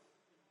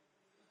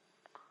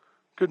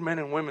 Good men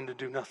and women to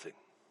do nothing.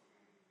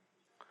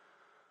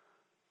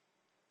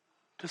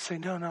 To say,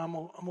 no,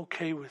 I'm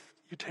okay with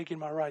you taking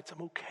my rights.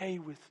 I'm okay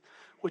with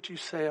what you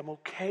say. I'm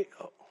okay.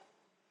 Oh.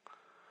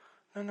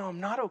 No, I'm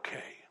not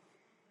okay.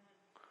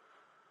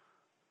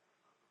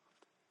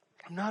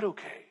 I'm not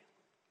okay.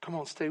 Come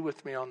on, stay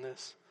with me on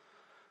this.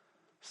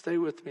 Stay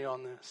with me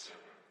on this.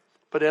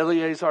 But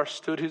Eleazar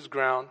stood his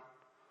ground,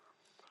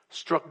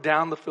 struck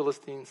down the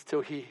Philistines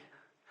till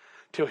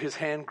his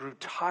hand grew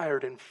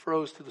tired and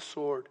froze to the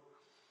sword.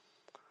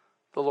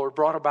 The Lord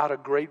brought about a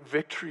great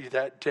victory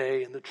that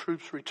day, and the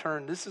troops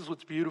returned. This is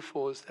what's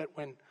beautiful, is that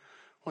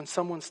when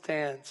someone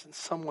stands and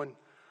someone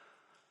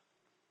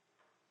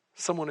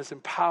is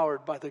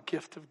empowered by the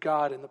gift of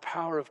God and the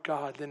power of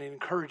God, then it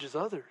encourages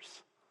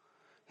others.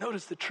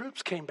 Notice the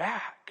troops came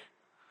back.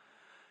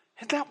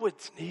 Isn't that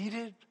what's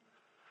needed?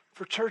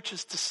 For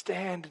churches to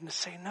stand and to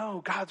say,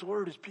 no, God's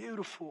word is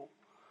beautiful.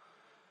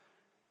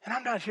 And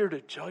I'm not here to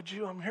judge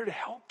you. I'm here to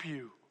help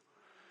you.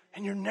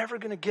 And you're never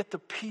going to get the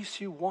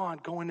peace you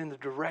want going in the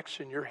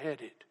direction you're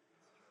headed.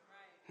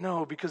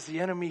 No, because the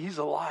enemy, he's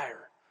a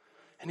liar.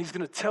 And he's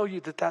going to tell you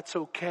that that's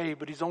okay,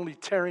 but he's only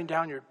tearing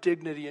down your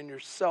dignity and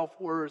your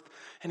self-worth.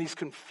 And he's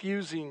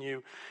confusing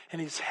you.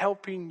 And he's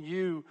helping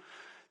you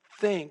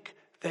think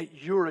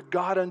that you're a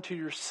God unto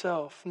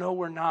yourself. No,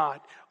 we're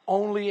not.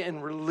 Only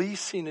in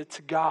releasing it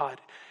to God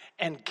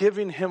and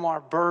giving him our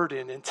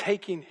burden and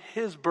taking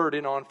his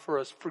burden on for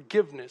us,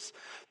 forgiveness.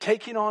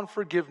 Taking on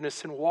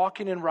forgiveness and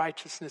walking in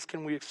righteousness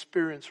can we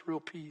experience real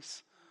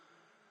peace.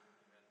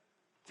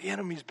 The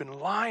enemy's been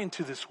lying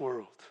to this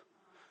world.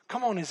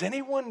 Come on,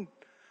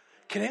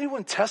 can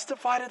anyone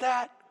testify to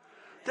that?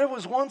 There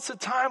was once a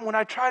time when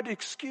I tried to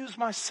excuse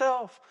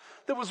myself.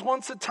 There was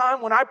once a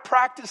time when I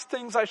practiced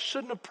things I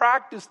shouldn't have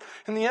practiced,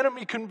 and the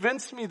enemy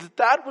convinced me that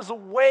that was a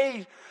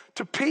way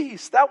to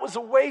peace. That was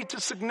a way to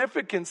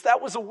significance.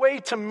 That was a way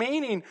to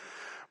meaning.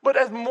 But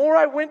as more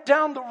I went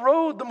down the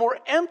road, the more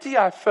empty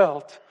I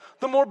felt.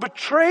 The more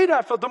betrayed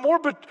I felt. The more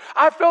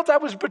I felt I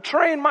was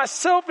betraying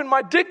myself and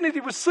my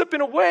dignity was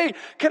slipping away.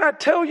 Can I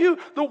tell you,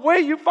 the way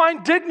you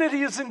find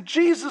dignity is in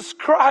Jesus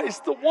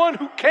Christ, the one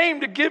who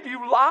came to give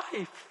you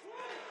life.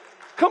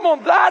 Come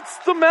on, that's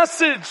the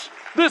message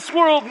this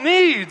world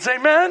needs.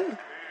 Amen?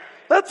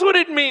 That's what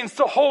it means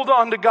to hold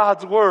on to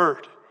God's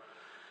word.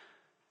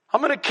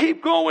 I'm going to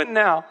keep going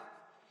now.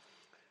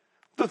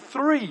 The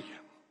three.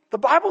 The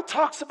Bible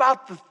talks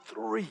about the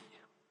three.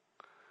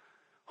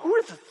 Who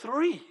are the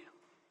three?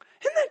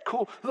 Isn't that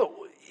cool?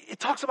 It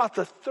talks about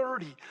the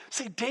 30.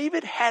 See,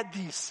 David had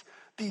these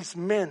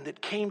men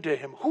that came to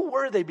him. Who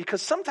were they?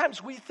 Because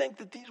sometimes we think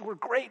that these were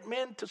great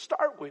men to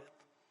start with.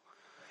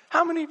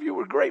 How many of you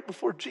were great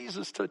before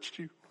Jesus touched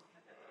you?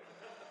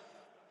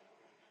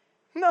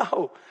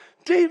 No.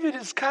 David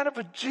is kind of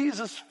a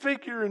Jesus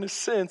figure in a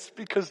sense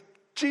because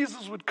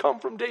Jesus would come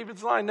from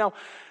David's line. Now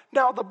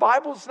the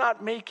Bible's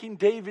not making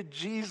David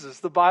Jesus.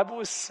 The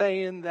Bible is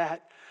saying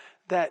that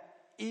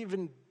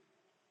even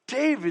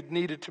David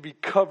needed to be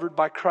covered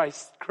by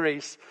Christ's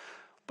grace.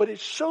 But it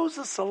shows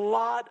us a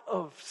lot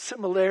of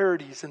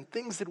similarities and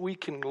things that we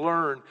can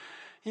learn.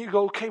 You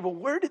go, okay, well,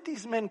 where did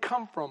these men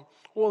come from?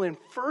 Well, in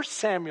 1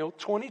 Samuel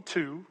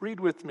 22, read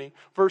with me,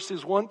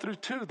 verses 1 through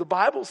 2, the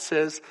Bible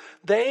says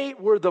they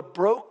were the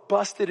broke,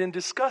 busted, and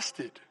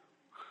disgusted.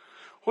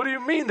 What do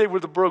you mean they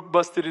were the broke,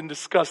 busted, and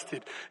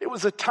disgusted? It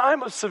was a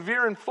time of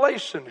severe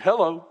inflation.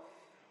 Hello.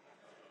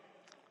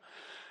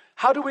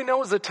 How do we know it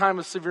was a time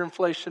of severe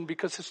inflation?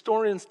 Because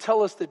historians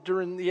tell us that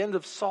during the end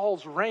of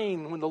Saul's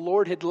reign, when the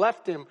Lord had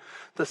left him,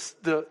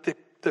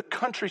 the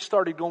country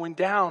started going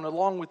down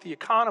along with the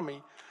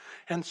economy.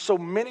 And so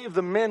many of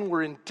the men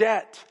were in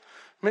debt.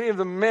 Many of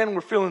the men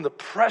were feeling the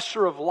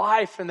pressure of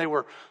life, and they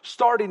were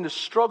starting to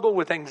struggle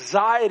with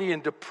anxiety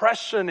and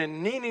depression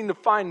and needing to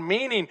find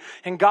meaning.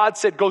 And God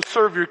said, go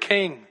serve your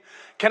king.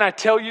 Can I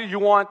tell you, you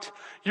want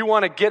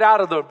to get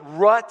out of the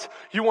rut?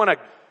 You want to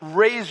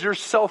raise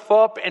yourself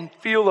up and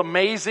feel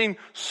amazing?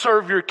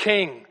 Serve your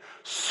king.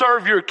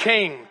 Serve your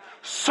king.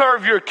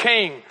 Serve your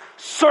king.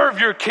 Serve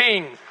your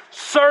king.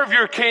 Serve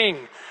your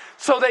king.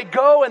 So they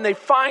go and they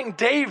find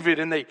David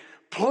and they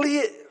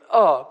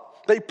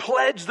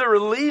pledge their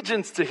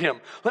allegiance to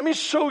him. Let me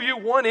show you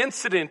one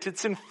incident.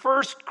 It's in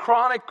 1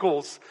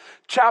 Chronicles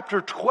chapter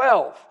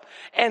 12.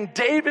 And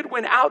David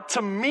went out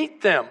to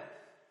meet them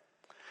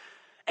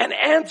and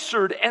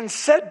answered and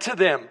said to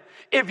them,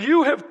 if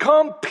you have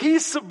come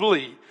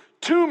peaceably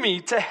to me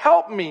to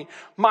help me,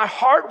 my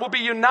heart will be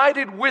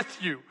united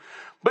with you.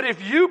 But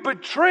if you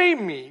betray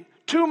me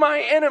to my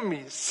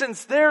enemies,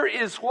 since there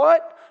is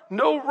what?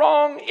 No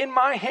wrong in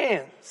my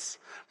hands.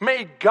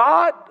 May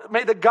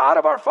the God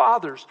of our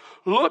fathers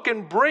look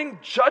and bring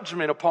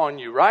judgment upon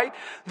you, right?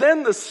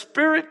 Then the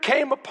Spirit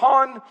came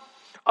upon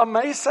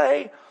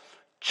Amasai,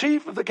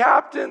 chief of the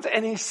captains,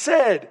 and he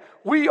said,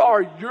 we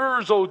are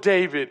yours, O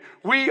David.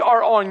 We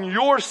are on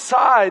your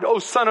side, O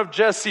son of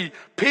Jesse.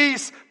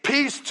 Peace,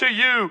 peace to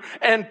you,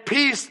 and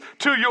peace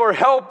to your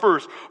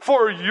helpers,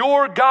 for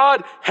your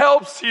God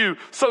helps you.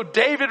 So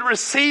David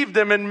received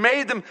them and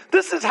made them.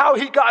 This is how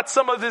he got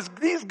some of this.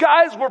 These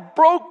guys were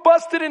broke,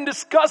 busted, and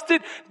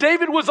disgusted.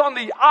 David was on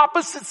the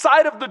opposite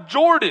side of the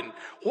Jordan.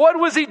 What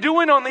was he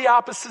doing on the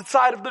opposite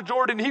side of the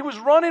Jordan? He was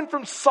running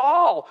from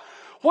Saul.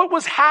 What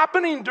was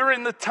happening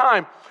during the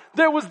time?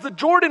 The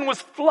Jordan was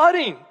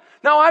flooding.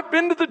 Now, I've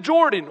been to the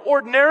Jordan.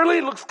 Ordinarily,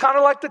 it looks kind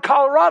of like the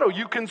Colorado.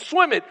 You can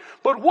swim it.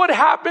 But what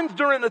happens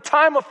during the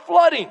time of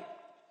flooding?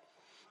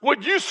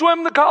 Would you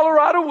swim the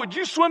Colorado? Would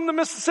you swim the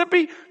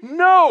Mississippi?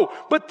 No.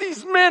 But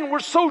these men were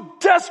so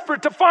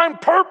desperate to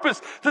find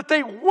purpose that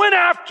they went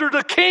after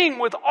the king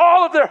with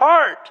all of their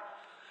heart.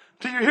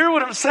 Do you hear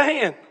what I'm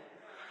saying?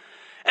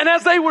 And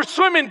as they were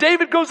swimming,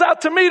 David goes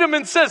out to meet them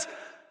and says,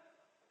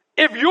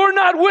 if you're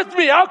not with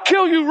me, I'll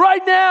kill you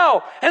right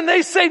now. And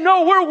they say,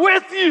 no, we're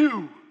with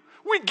you.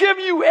 We give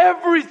you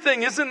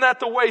everything. Isn't that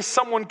the way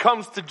someone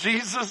comes to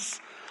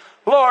Jesus?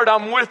 Lord,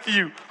 I'm with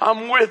you.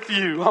 I'm with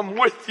you. I'm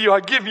with you.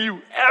 I give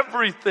you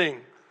everything.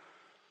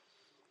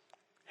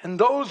 And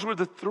those were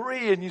the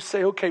three. And you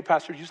say, okay,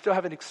 Pastor, you still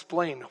haven't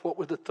explained what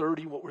were the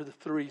 30, what were the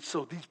three.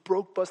 So these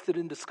broke, busted,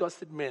 and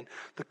disgusted men,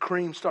 the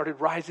cream started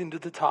rising to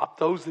the top.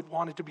 Those that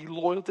wanted to be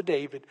loyal to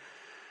David.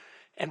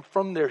 And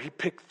from there, he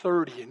picked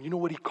 30. And you know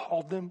what he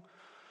called them?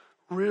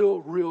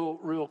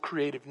 Real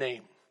creative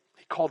name.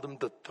 He called them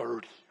the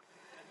 30.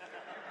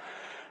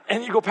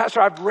 And you go,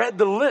 Pastor, I've read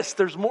the list.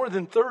 There's more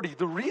than 30.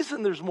 The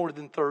reason there's more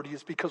than 30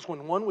 is because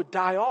when one would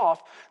die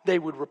off, they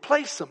would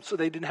replace them. So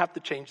they didn't have to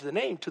change the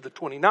name to the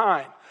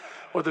 29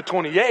 or the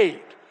 28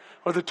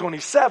 or the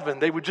 27.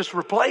 They would just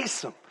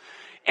replace them.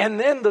 And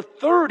then the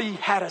 30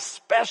 had a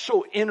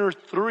special inner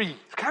three.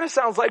 It kind of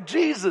sounds like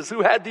Jesus,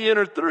 who had the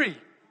inner three.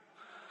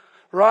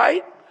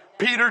 Right?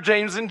 Peter,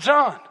 James, and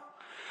John.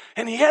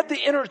 And he had the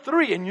inner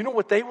three. And you know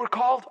what they were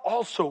called?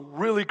 Also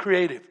really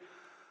creative.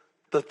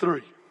 The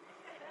three.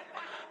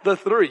 The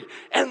three.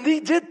 And they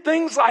did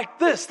things like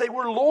this. They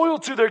were loyal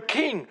to their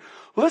king.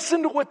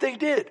 Listen to what they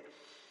did.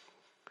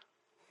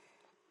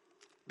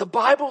 The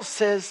Bible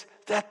says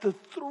that the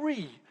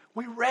three,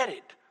 we read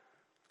it,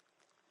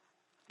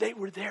 they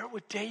were there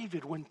with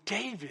David when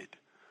David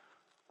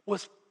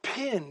was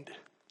pinned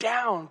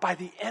down by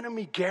the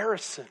enemy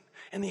garrison.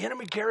 And the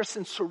enemy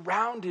garrison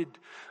surrounded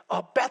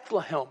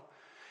Bethlehem.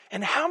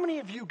 And how many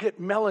of you get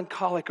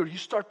melancholic or you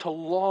start to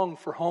long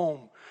for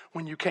home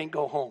when you can't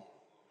go home?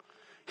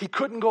 He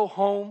couldn't go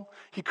home.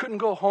 He couldn't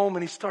go home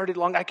and he started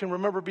long. I can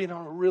remember being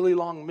on a really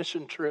long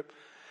mission trip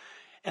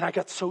and I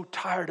got so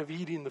tired of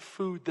eating the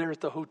food there at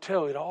the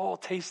hotel. It all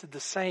tasted the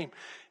same.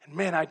 And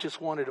man, I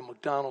just wanted a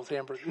McDonald's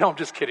hamburger. No, I'm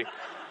just kidding.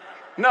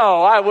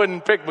 No, I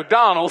wouldn't pick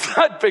McDonald's.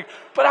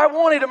 But I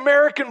wanted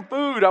American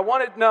food. I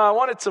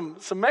wanted some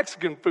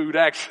Mexican food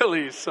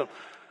actually. Some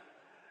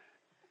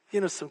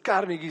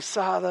carne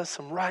guisada,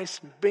 some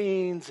rice and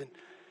beans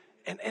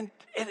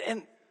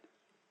and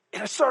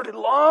I started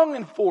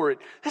longing for it.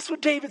 That's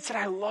what David said.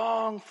 I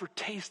long for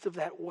taste of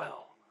that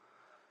well.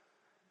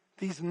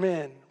 These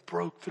men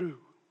broke through.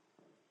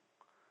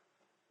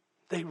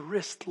 They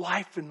risked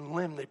life and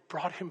limb. They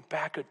brought him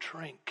back a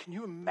drink. Can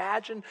you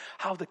imagine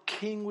how the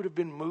king would have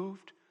been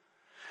moved?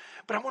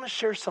 But I want to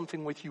share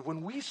something with you.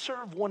 When we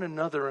serve one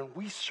another and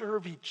we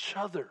serve each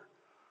other,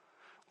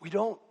 we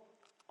don't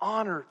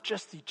honor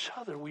just each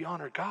other. We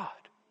honor God.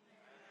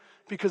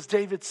 Because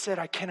David said,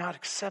 I cannot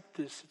accept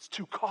this. It's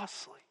too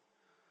costly.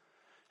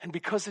 And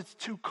because it's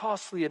too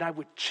costly and I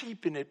would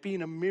cheapen it,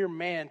 being a mere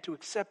man, to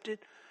accept it,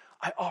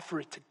 I offer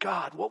it to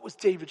God. What was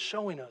David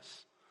showing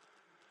us?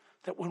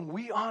 That when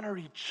we honor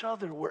each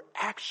other, we're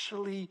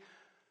actually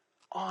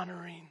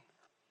honoring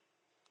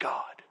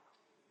God.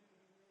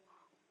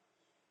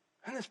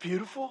 Isn't this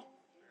beautiful?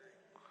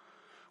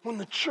 When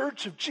the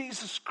church of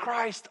Jesus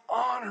Christ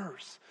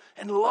honors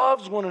and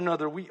loves one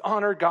another, we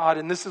honor God.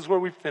 And this is where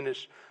we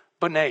finish.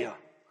 Benaiah.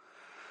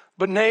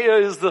 Benaiah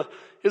is the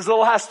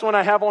last one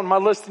I have on my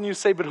list. And you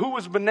say, but who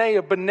was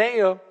Benaiah?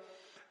 Benaiah,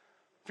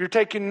 if you're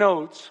taking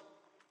notes,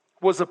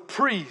 was a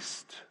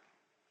priest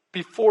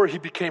before he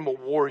became a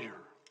warrior.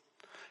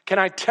 Can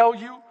I tell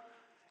you,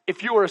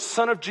 if you are a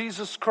son of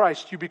Jesus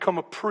Christ, you become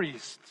a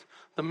priest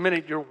the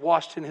minute you're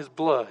washed in his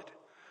blood.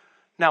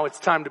 Now it's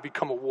time to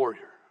become a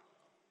warrior.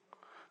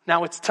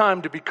 Now it's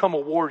time to become a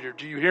warrior.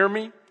 Do you hear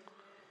me?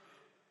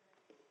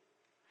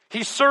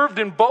 He served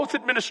in both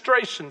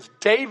administrations,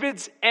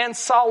 David's and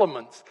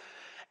Solomon's.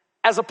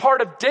 As a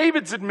part of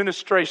David's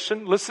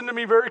administration, listen to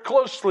me very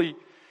closely,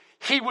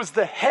 he was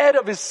the head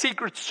of his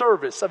secret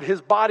service, of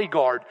his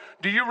bodyguard.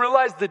 Do you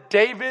realize that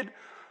David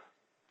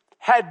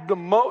had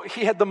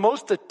the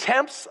most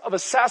attempts of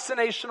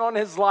assassination on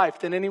his life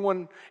than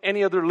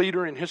any other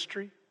leader in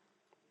history?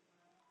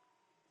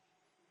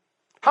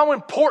 How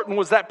important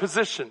was that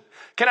position?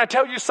 Can I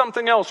tell you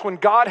something else? When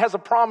God has a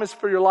promise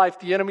for your life,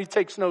 the enemy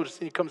takes notice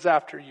and he comes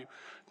after you.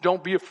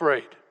 Don't be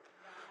afraid.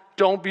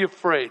 Don't be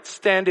afraid.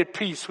 Stand at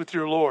peace with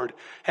your Lord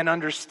and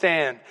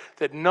understand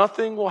that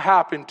nothing will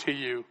happen to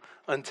you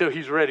until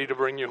he's ready to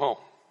bring you home.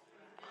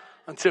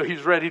 Until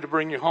he's ready to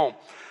bring you home.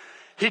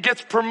 He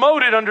gets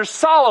promoted under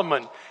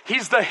Solomon.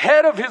 He's the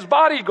head of his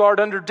bodyguard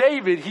under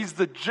David. He's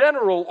the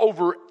general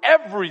over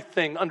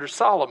everything under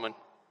Solomon.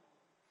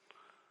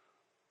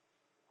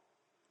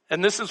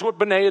 And this is what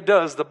Benaiah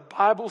does. The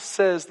Bible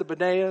says that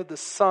Benaiah, the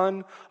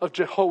son of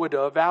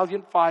Jehoiada, a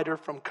valiant fighter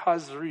from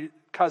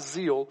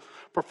Kazil,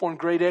 performed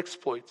great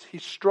exploits. He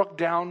struck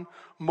down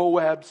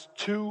Moab's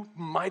two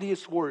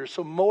mightiest warriors.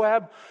 So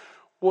Moab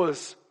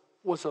was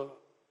a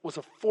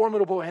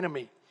formidable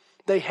enemy.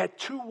 They had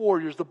two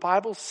warriors. The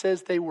Bible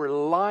says they were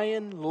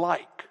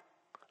lion-like.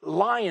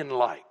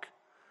 Lion-like.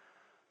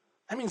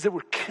 That means they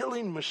were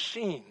killing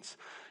machines.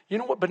 You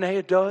know what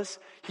Benaiah does?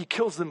 He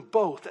kills them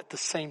both at the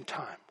same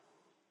time.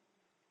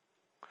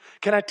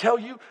 Can I tell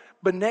you,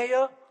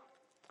 Benaiah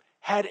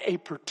had a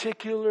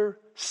particular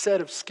set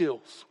of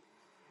skills.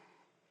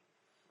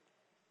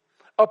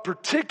 A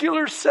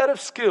particular set of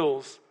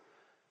skills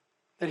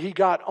that he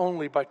got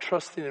only by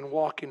trusting and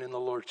walking in the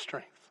Lord's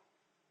strength.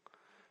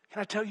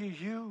 Can I tell you,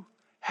 you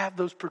have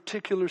those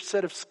particular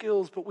set of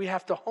skills, but we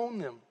have to hone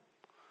them.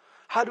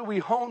 How do we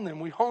hone them?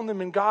 We hone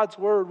them in God's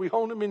word. We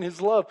hone them in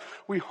his love.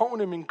 We hone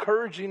them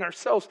encouraging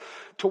ourselves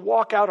to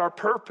walk out our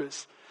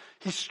purpose.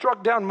 He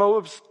struck down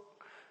Moab's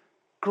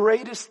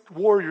greatest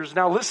warriors.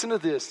 Now listen to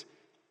this.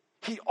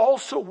 He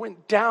also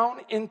went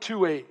down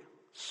into a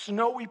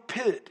snowy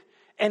pit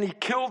and he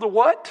killed a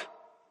what?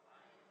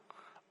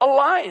 A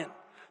lion.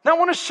 Now I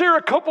want to share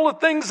a couple of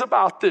things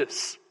about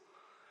this.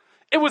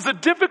 It was a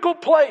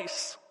difficult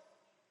place.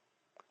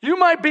 You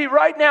might be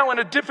right now in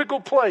a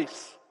difficult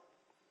place.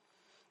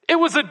 It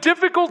was a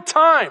difficult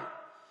time.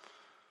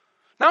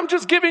 Now I'm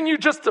just giving you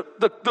just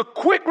the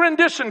quick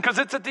rendition because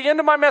it's at the end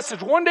of my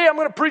message. One day I'm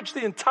going to preach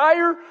the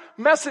entire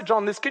message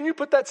on this. Can you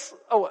put that?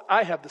 Oh,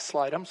 I have the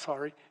slide. I'm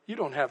sorry. You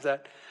don't have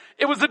that.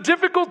 It was a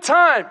difficult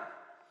time.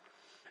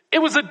 It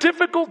was a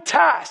difficult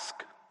task.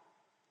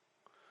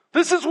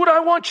 This is what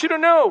I want you to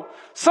know.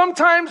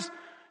 Sometimes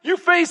you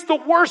face the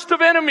worst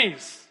of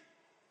enemies.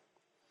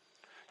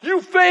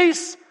 You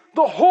face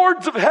the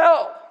hordes of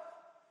hell.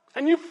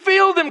 And you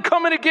feel them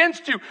coming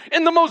against you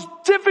in the most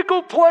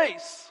difficult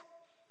place.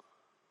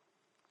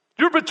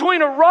 You're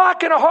between a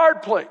rock and a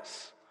hard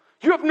place.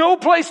 You have no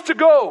place to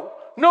go,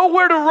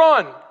 nowhere to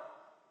run.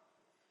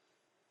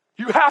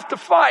 You have to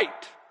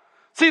fight.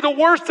 See, the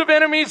worst of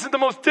enemies in the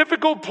most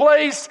difficult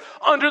place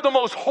under the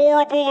most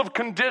horrible of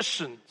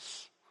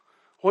conditions.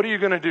 What are you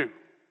going to do?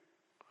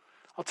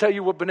 I'll tell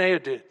you what Benaiah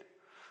did.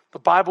 The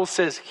Bible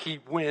says he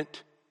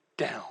went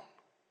down.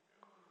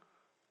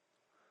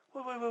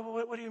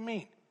 What do you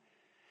mean?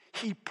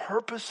 He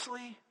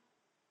purposely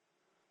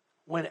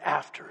went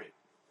after it.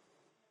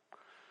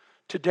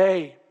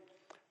 Today,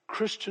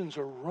 Christians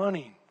are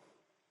running.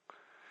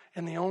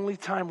 And the only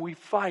time we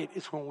fight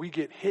is when we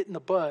get hit in the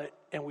butt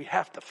and we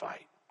have to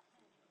fight.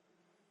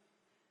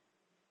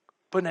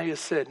 Benaiah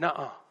said,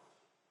 nuh-uh.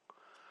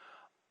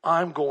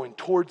 I'm going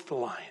towards the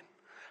lion.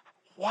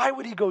 Why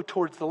would he go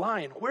towards the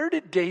lion? Where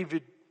did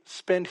David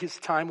spend his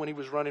time when he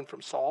was running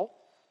from Saul?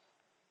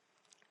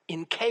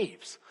 In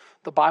caves.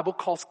 The Bible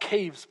calls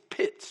caves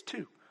pits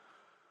too.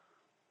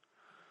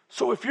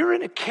 So if you're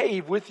in a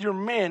cave with your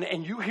men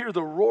and you hear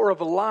the roar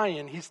of a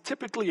lion, he's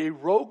typically a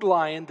rogue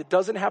lion that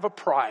doesn't have a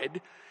pride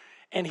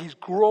and he's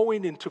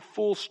growing into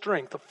full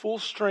strength. A full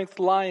strength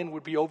lion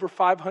would be over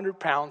 500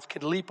 pounds,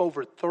 can leap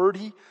over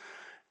 30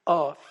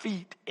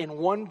 feet in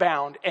one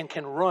bound and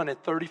can run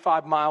at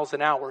 35 miles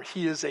an hour.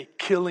 He is a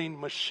killing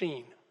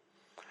machine.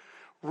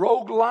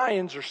 Rogue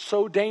lions are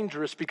so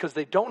dangerous because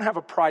they don't have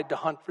a pride to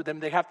hunt for them.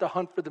 They have to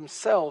hunt for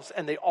themselves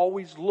and they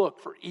always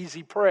look for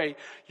easy prey.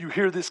 You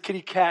hear this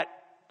kitty cat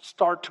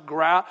start to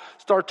growl,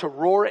 start to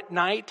roar at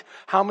night.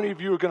 How many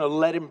of you are going to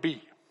let him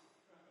be?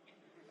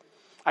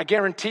 I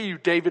guarantee you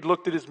David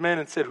looked at his men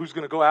and said, who's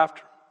going to go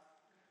after him?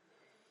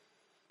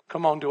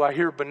 Come on, do I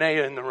hear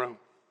Benaiah in the room?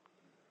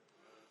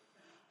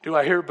 Do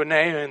I hear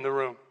Benaiah in the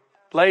room?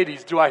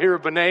 Ladies, do I hear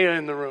Benaiah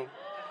in the room?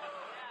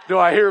 Do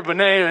I hear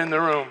Benaiah in the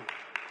room?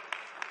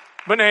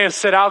 Benaiah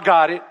said, I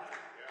got it.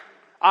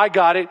 I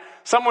got it.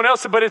 Someone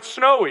else said, but it's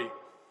snowy.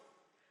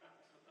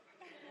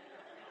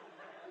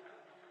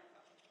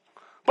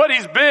 But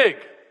he's big.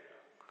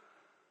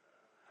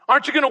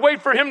 Aren't you going to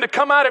wait for him to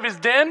come out of his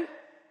den?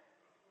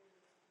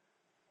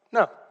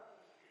 No.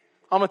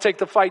 I'm going to take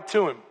the fight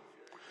to him.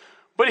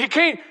 But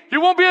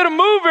you won't be able to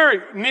move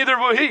neither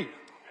will he.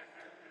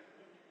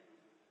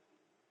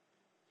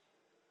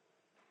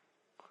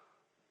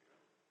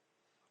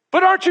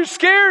 But aren't you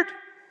scared?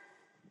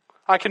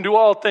 I can do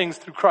all things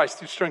through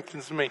Christ who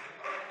strengthens me.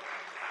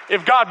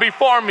 If God be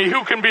for me,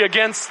 who can be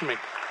against me?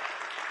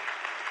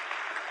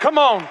 Come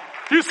on.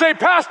 You say,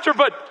 Pastor,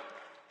 but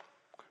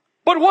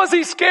was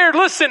he scared?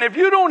 Listen, if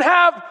you don't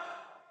have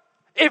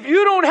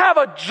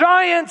a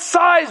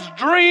giant-sized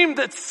dream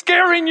that's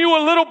scaring you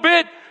a little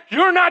bit,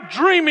 you're not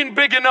dreaming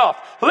big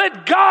enough.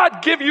 Let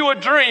God give you a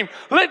dream.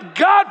 Let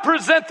God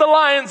present the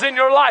lions in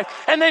your life.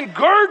 And then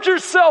gird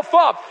yourself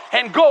up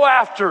and go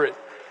after it.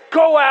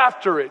 Go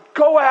after it.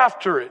 Go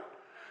after it.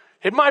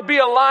 It might be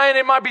a lion.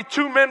 It might be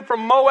 2 men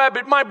from Moab.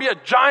 It might be a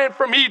giant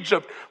from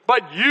Egypt.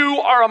 But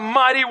you are a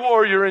mighty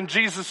warrior in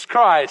Jesus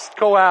Christ.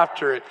 Go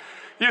after it.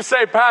 You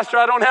say, Pastor,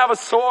 I don't have a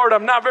sword.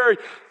 I'm not very...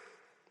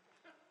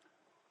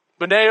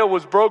 Benaiah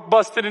was broke,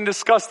 busted, and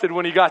disgusted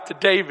when he got to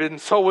David, and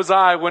so was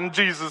I when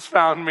Jesus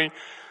found me.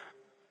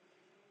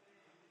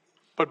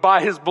 But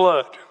by his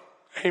blood,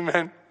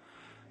 amen.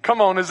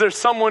 Come on, is there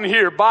someone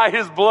here? By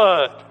his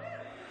blood,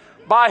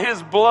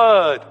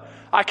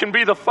 I can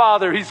be the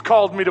father he's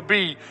called me to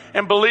be.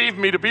 And believe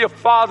me, to be a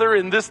father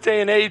in this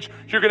day and age,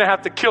 you're going to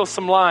have to kill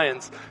some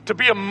lions. To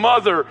be a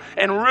mother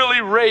and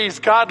really raise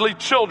godly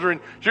children,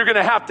 you're going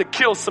to have to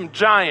kill some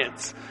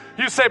giants.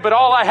 You say, but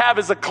all I have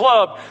is a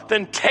club.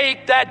 Then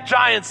take that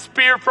giant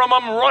spear from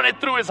him, run it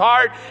through his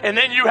heart, and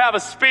then you have a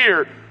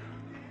spear.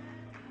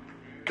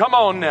 Come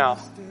on now.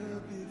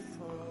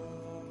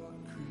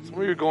 Some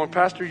of you are going,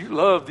 Pastor, you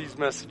love these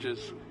messages.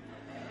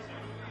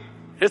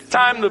 It's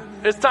time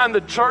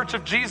the Church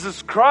of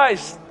Jesus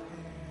Christ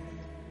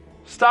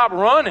stop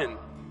running.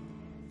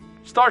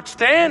 Start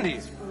standing.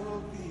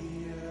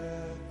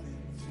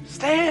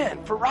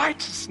 Stand for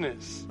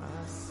righteousness.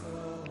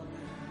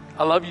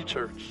 I love you,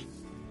 church.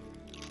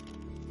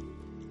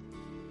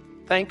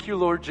 Thank you,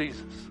 Lord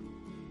Jesus.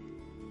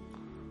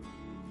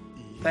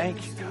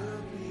 Thank you,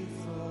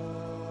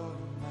 God.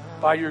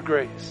 By your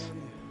grace.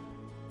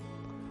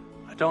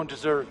 I don't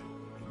deserve it.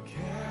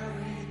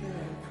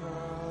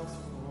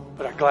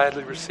 But I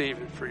gladly receive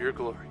it for your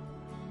glory.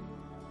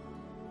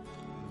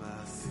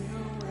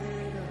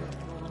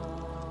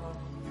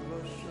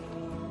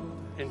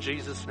 In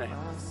Jesus' name.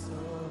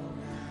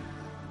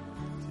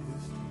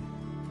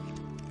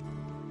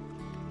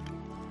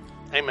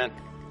 Amen.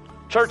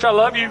 Church, I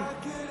love you.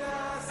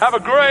 Have a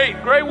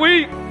great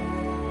week.